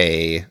with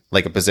a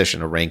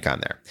position, a rank on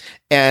there.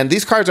 And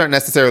these cards aren't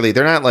necessarily,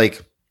 they're not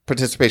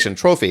participation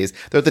trophies.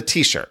 They're the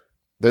t-shirt.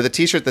 They're the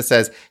t-shirt that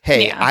says,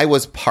 hey, I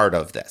was part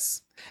of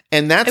this.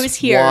 And that's I was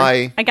here.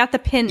 Why I got the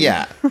pin.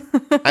 Yeah.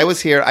 I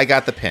was here. I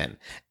got the pin.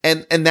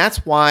 And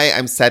that's why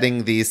I'm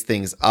setting these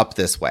things up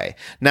this way.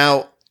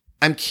 Now,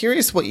 I'm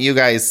curious what you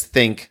guys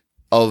think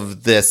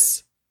of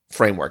this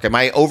framework. Am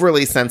I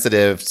overly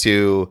sensitive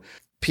to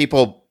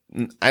people?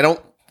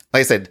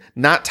 like I said,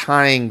 not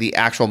tying the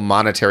actual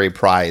monetary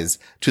prize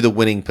to the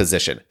winning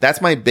position.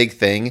 That's my big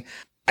thing.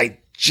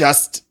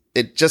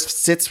 It just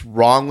sits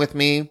wrong with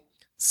me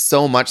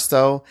so much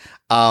so.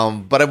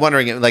 But I'm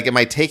wondering, like, am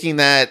I taking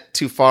that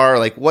too far?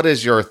 Like, what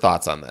is your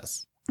thoughts on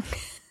this?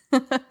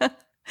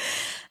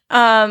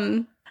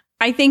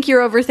 I think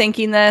you're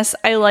overthinking this.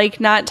 I like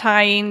not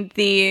tying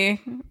the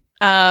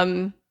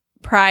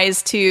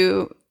prize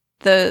to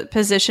the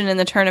position in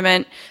the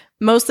tournament,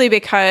 mostly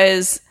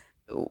because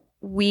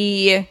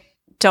we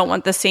don't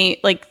want the same,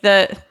 like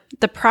the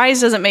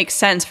prize doesn't make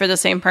sense for the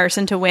same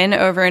person to win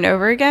over and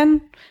over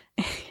again.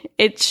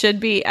 It should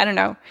be, I don't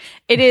know.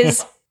 It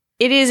is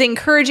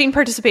encouraging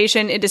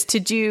participation. It is to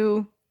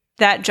do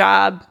that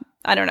job.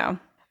 I don't know.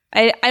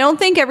 I don't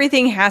think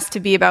everything has to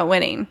be about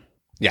winning.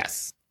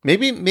 Yes.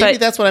 Maybe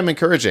that's what I'm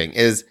encouraging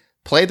is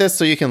play this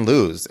so you can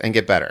lose and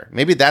get better.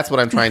 Maybe that's what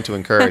I'm trying to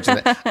encourage.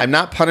 And I'm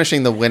not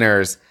punishing the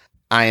winners.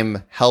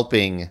 I'm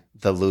helping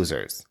the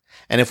losers.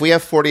 And if we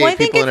have 48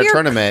 people in a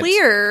tournament,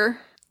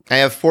 I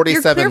have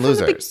 47 losers.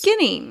 From the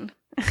beginning.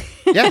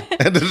 Yeah.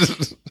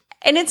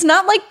 And it's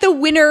not like the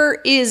winner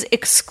is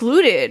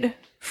excluded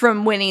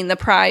from winning the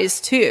prize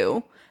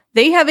too.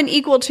 They have an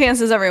equal chance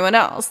as everyone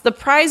else. The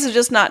prize is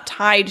just not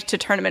tied to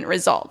tournament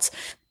results.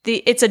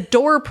 It's a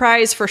door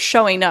prize for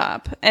showing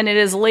up, and it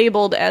is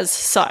labeled as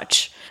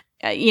such.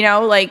 I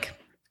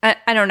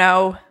don't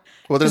know.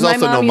 Well, there's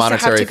also no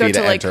monetary fee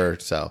to enter,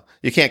 so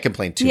you can't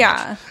complain too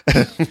much.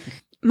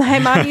 My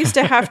mom used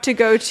to have to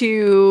go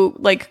to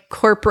like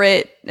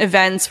corporate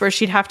events where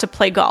she'd have to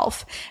play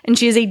golf, and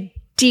she is a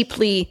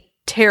deeply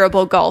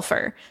terrible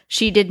golfer.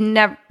 She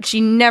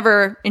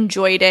never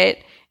enjoyed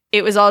it.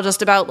 It was all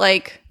just about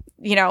like,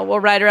 we'll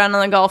ride around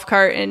on the golf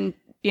cart and,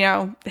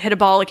 hit a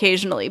ball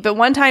occasionally. But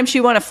one time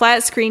she won a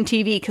flat screen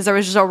TV because there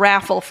was just a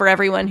raffle for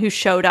everyone who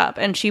showed up,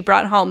 and she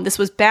brought home. This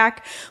was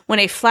back when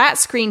a flat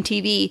screen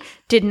TV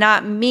did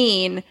not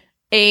mean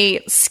a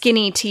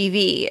skinny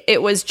TV.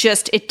 It was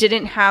just, it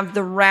didn't have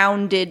the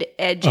rounded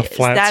edges.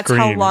 That's screen.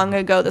 How long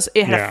ago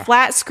it had a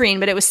flat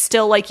screen, but it was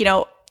still like,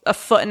 a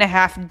foot and a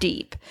half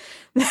deep.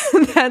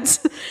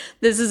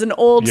 This is an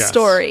old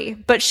story,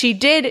 but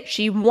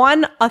she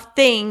won a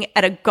thing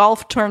at a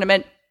golf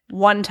tournament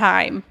one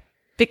time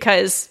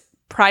because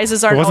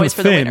prizes aren't always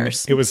for the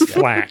winners. It was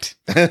flat.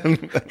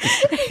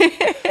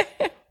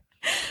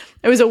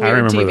 It was a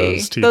weird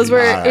TV. Those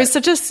were, it was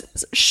such a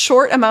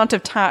short amount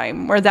of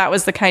time where that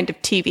was the kind of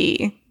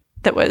TV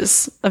that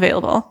was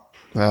available.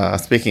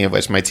 Speaking of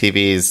which, my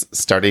TV is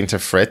starting to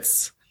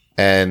fritz,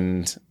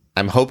 and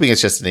I'm hoping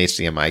it's just an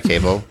HDMI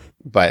cable.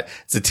 But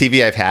it's a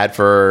TV I've had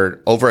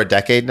for over a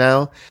decade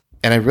now,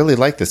 and I really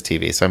like this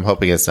TV, so I'm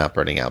hoping it's not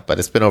burning out. But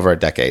it's been over a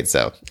decade,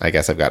 so I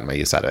guess I've gotten my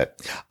use out of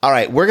it. All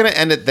right, we're going to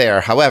end it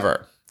there.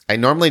 However, I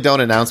normally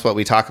don't announce what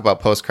we talk about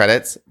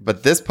post-credits,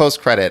 but this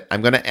post-credit,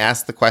 I'm going to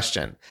ask the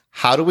question,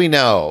 how do we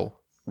know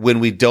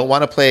when we don't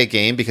want to play a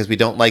game because we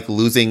don't like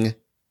losing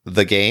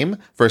the game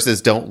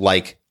versus don't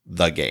like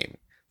the game?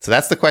 So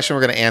that's the question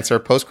we're going to answer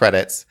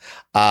post-credits.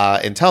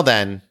 Until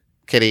then,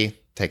 Kitty,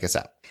 take us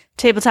out.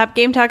 Tabletop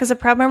Game Talk is a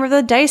proud member of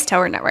the Dice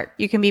Tower Network.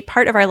 You can be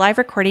part of our live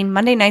recording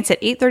Monday nights at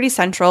 8:30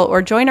 Central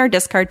or join our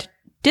Discord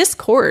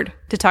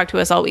to talk to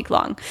us all week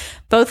long.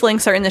 Both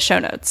links are in the show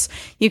notes.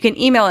 You can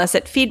email us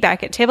at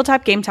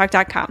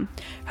feedback@tabletopgametalk.com.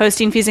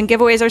 Hosting fees and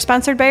giveaways are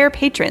sponsored by our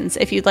patrons.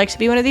 If you'd like to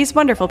be one of these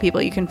wonderful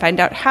people, you can find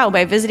out how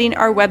by visiting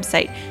our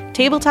website,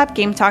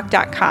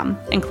 tabletopgametalk.com,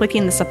 and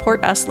clicking the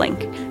Support Us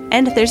link.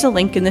 And there's a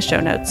link in the show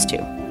notes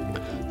too.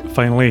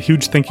 Finally, a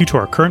huge thank you to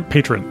our current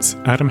patrons: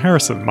 Adam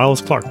Harrison,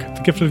 Miles Clark,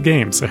 The Gift of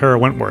Games, Sahara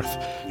Wentworth,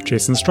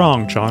 Jason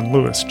Strong, John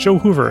Lewis, Joe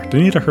Hoover,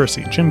 Danita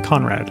Hersey, Jim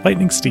Conrad,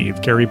 Lightning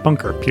Steve, Gary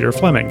Bunker, Peter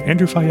Fleming,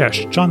 Andrew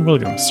Fayesh, John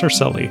Williams, Sir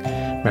Sully,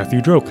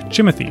 Matthew Droke,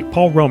 Jimothy,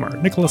 Paul Romer,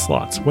 Nicholas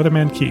Lotz,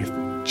 Weatherman Keith,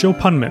 Joe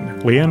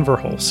Punman, Leanne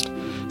Verholst,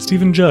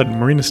 Stephen Judd,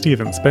 Marina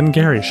Stevens, Ben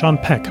Gary, Sean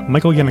Peck,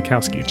 Michael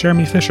Yanikowski,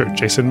 Jeremy Fisher,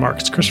 Jason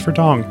Marks, Christopher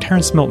Dong,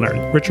 Terrence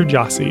Miltner, Richard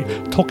Yossi,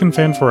 Tolkien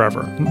Fan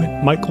Forever,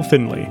 Michael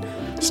Finley,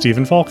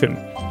 Stephen Falcon,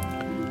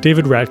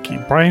 David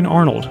Radke, Brian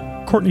Arnold,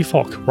 Courtney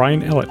Falk,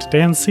 Ryan Ellett,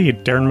 Dan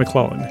Seed, Darren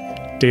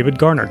McClellan, David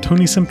Garner,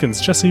 Tony Simpkins,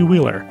 Jesse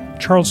Wheeler,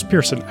 Charles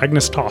Pearson,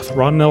 Agnes Toth,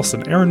 Ron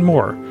Nelson, Aaron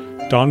Moore,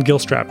 Don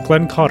Gilstrap,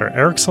 Glenn Cotter,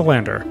 Eric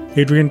Solander,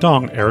 Adrian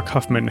Dong, Eric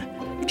Huffman,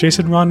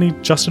 Jason Rodney,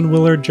 Justin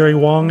Willard, Jerry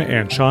Wong,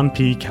 and Sean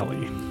P.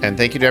 Kelly. And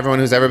thank you to everyone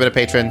who's ever been a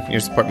patron. Your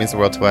support means the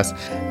world to us.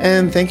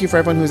 And thank you for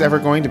everyone who's ever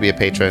going to be a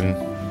patron.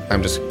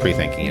 I'm just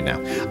pre-thanking you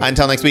now.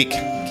 Until next week,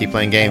 keep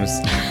playing games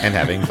and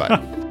having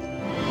fun.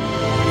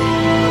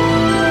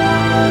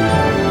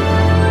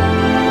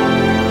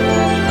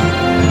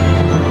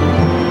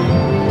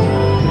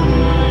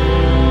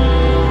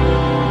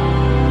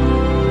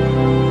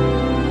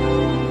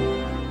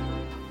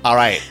 All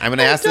right, I'm going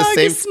to ask the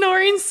same. Is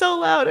snoring so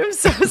loud. I'm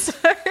so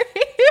sorry.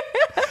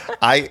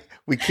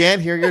 We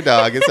can't hear your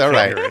dog. It's all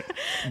right.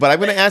 But I'm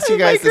going to ask you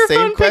guys the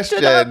same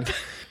question. I'm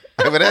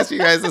going to ask you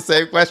guys the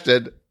same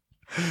question,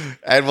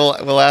 and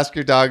we'll ask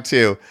your dog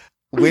too.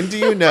 When do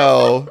you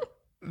know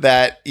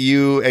that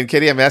you, and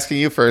Kitty, I'm asking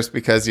you first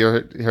because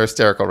you're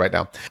hysterical right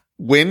now.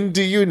 When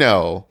do you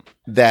know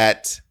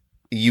that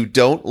you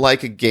don't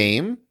like a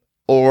game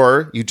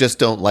or you just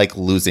don't like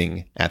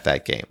losing at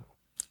that game?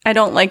 I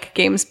don't like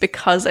games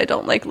because I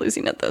don't like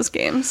losing at those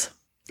games.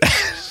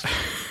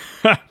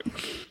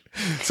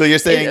 So you're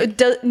saying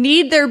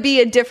need there be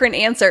a different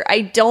answer?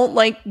 I don't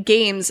like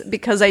games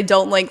because I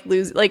don't like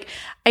lose. Like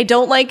I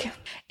don't like.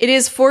 It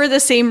is for the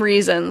same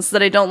reasons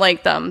that I don't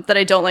like them. That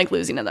I don't like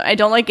losing in them. I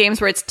don't like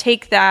games where it's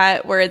take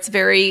that, where it's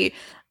very.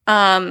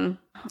 I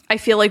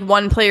feel like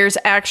one player's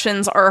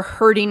actions are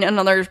hurting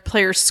another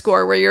player's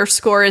score, where your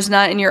score is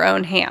not in your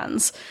own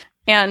hands,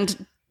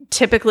 and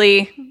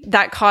typically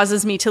that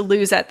causes me to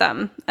lose at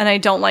them, and I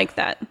don't like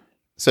that.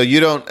 So you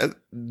don't,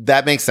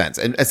 that makes sense.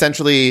 And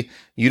essentially,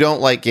 you don't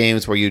like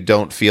games where you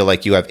don't feel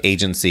like you have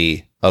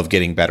agency of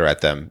getting better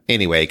at them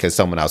anyway, because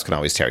someone else can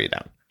always tear you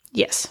down.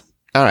 Yes.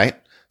 All right.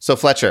 So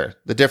Fletcher,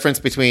 the difference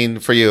between,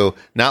 for you,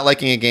 not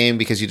liking a game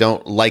because you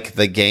don't like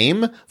the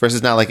game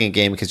versus not liking a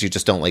game because you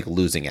just don't like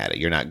losing at it.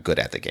 You're not good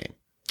at the game.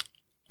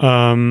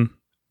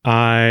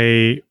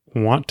 I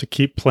want to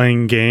keep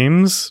playing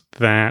games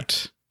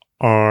that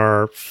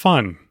are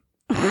fun.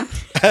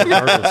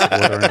 Regardless of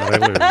whether or not I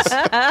lose.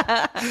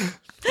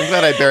 I'm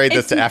glad I buried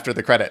this to after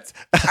the credits.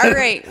 All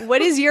right.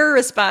 What is your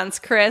response,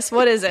 Chris?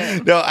 What is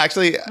it? No,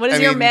 actually, what is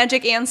your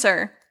magic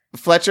answer?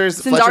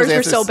 Fletcher's ours answer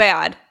were so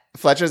bad.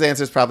 Fletcher's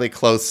answer is probably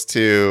close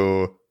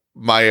to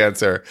my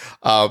answer.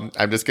 I'm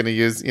just going to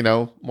use,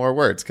 more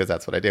words because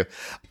that's what I do.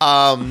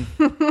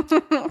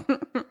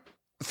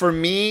 For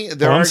me,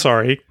 I'm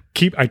sorry.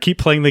 I keep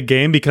playing the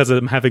game because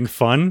I'm having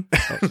fun.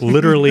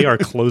 Literally, our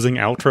closing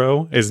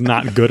outro is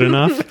not good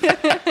enough.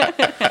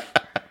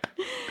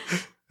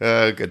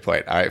 Good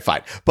point. All right,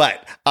 fine.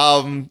 But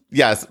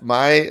yes,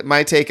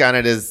 my take on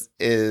it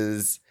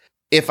is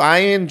if I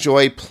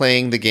enjoy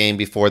playing the game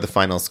before the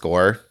final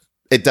score,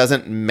 it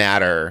doesn't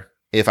matter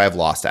if I've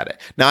lost at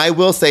it. Now, I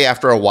will say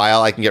after a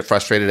while, I can get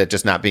frustrated at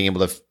just not being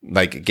able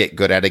to get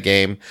good at a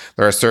game.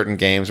 There are certain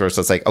games where it's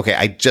just like, okay,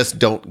 I just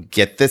don't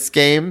get this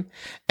game.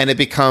 And it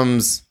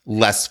becomes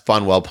less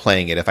fun while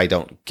playing it if I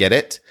don't get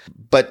it.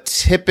 But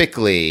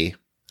typically,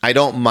 I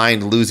don't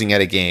mind losing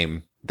at a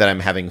game that I'm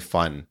having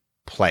fun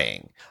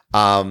playing.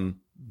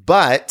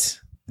 But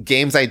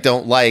games I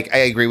don't like, I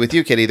agree with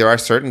you, Kitty. There are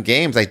certain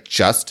games I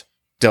just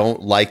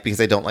don't like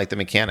because I don't like the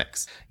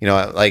mechanics. I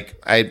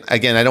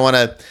don't want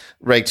to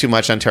rag too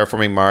much on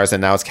Terraforming Mars and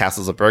now it's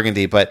Castles of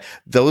Burgundy, but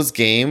those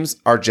games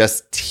are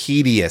just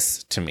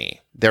tedious to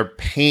me. They're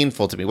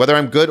painful to me. Whether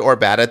I'm good or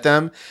bad at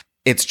them,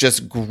 it's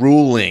just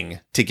grueling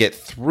to get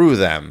through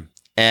them.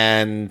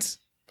 And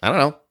I don't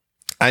know.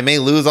 I may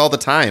lose all the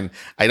time.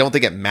 I don't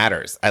think it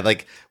matters.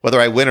 Whether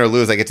I win or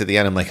lose, I get to the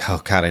end. I'm like,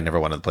 oh God, I never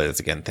want to play this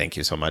again. Thank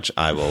you so much.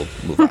 I will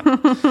move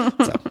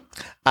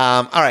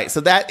on. All right. So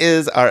that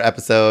is our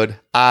episode.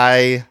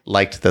 I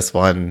liked this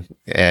one.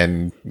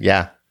 And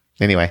yeah,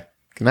 anyway,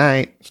 good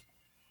night.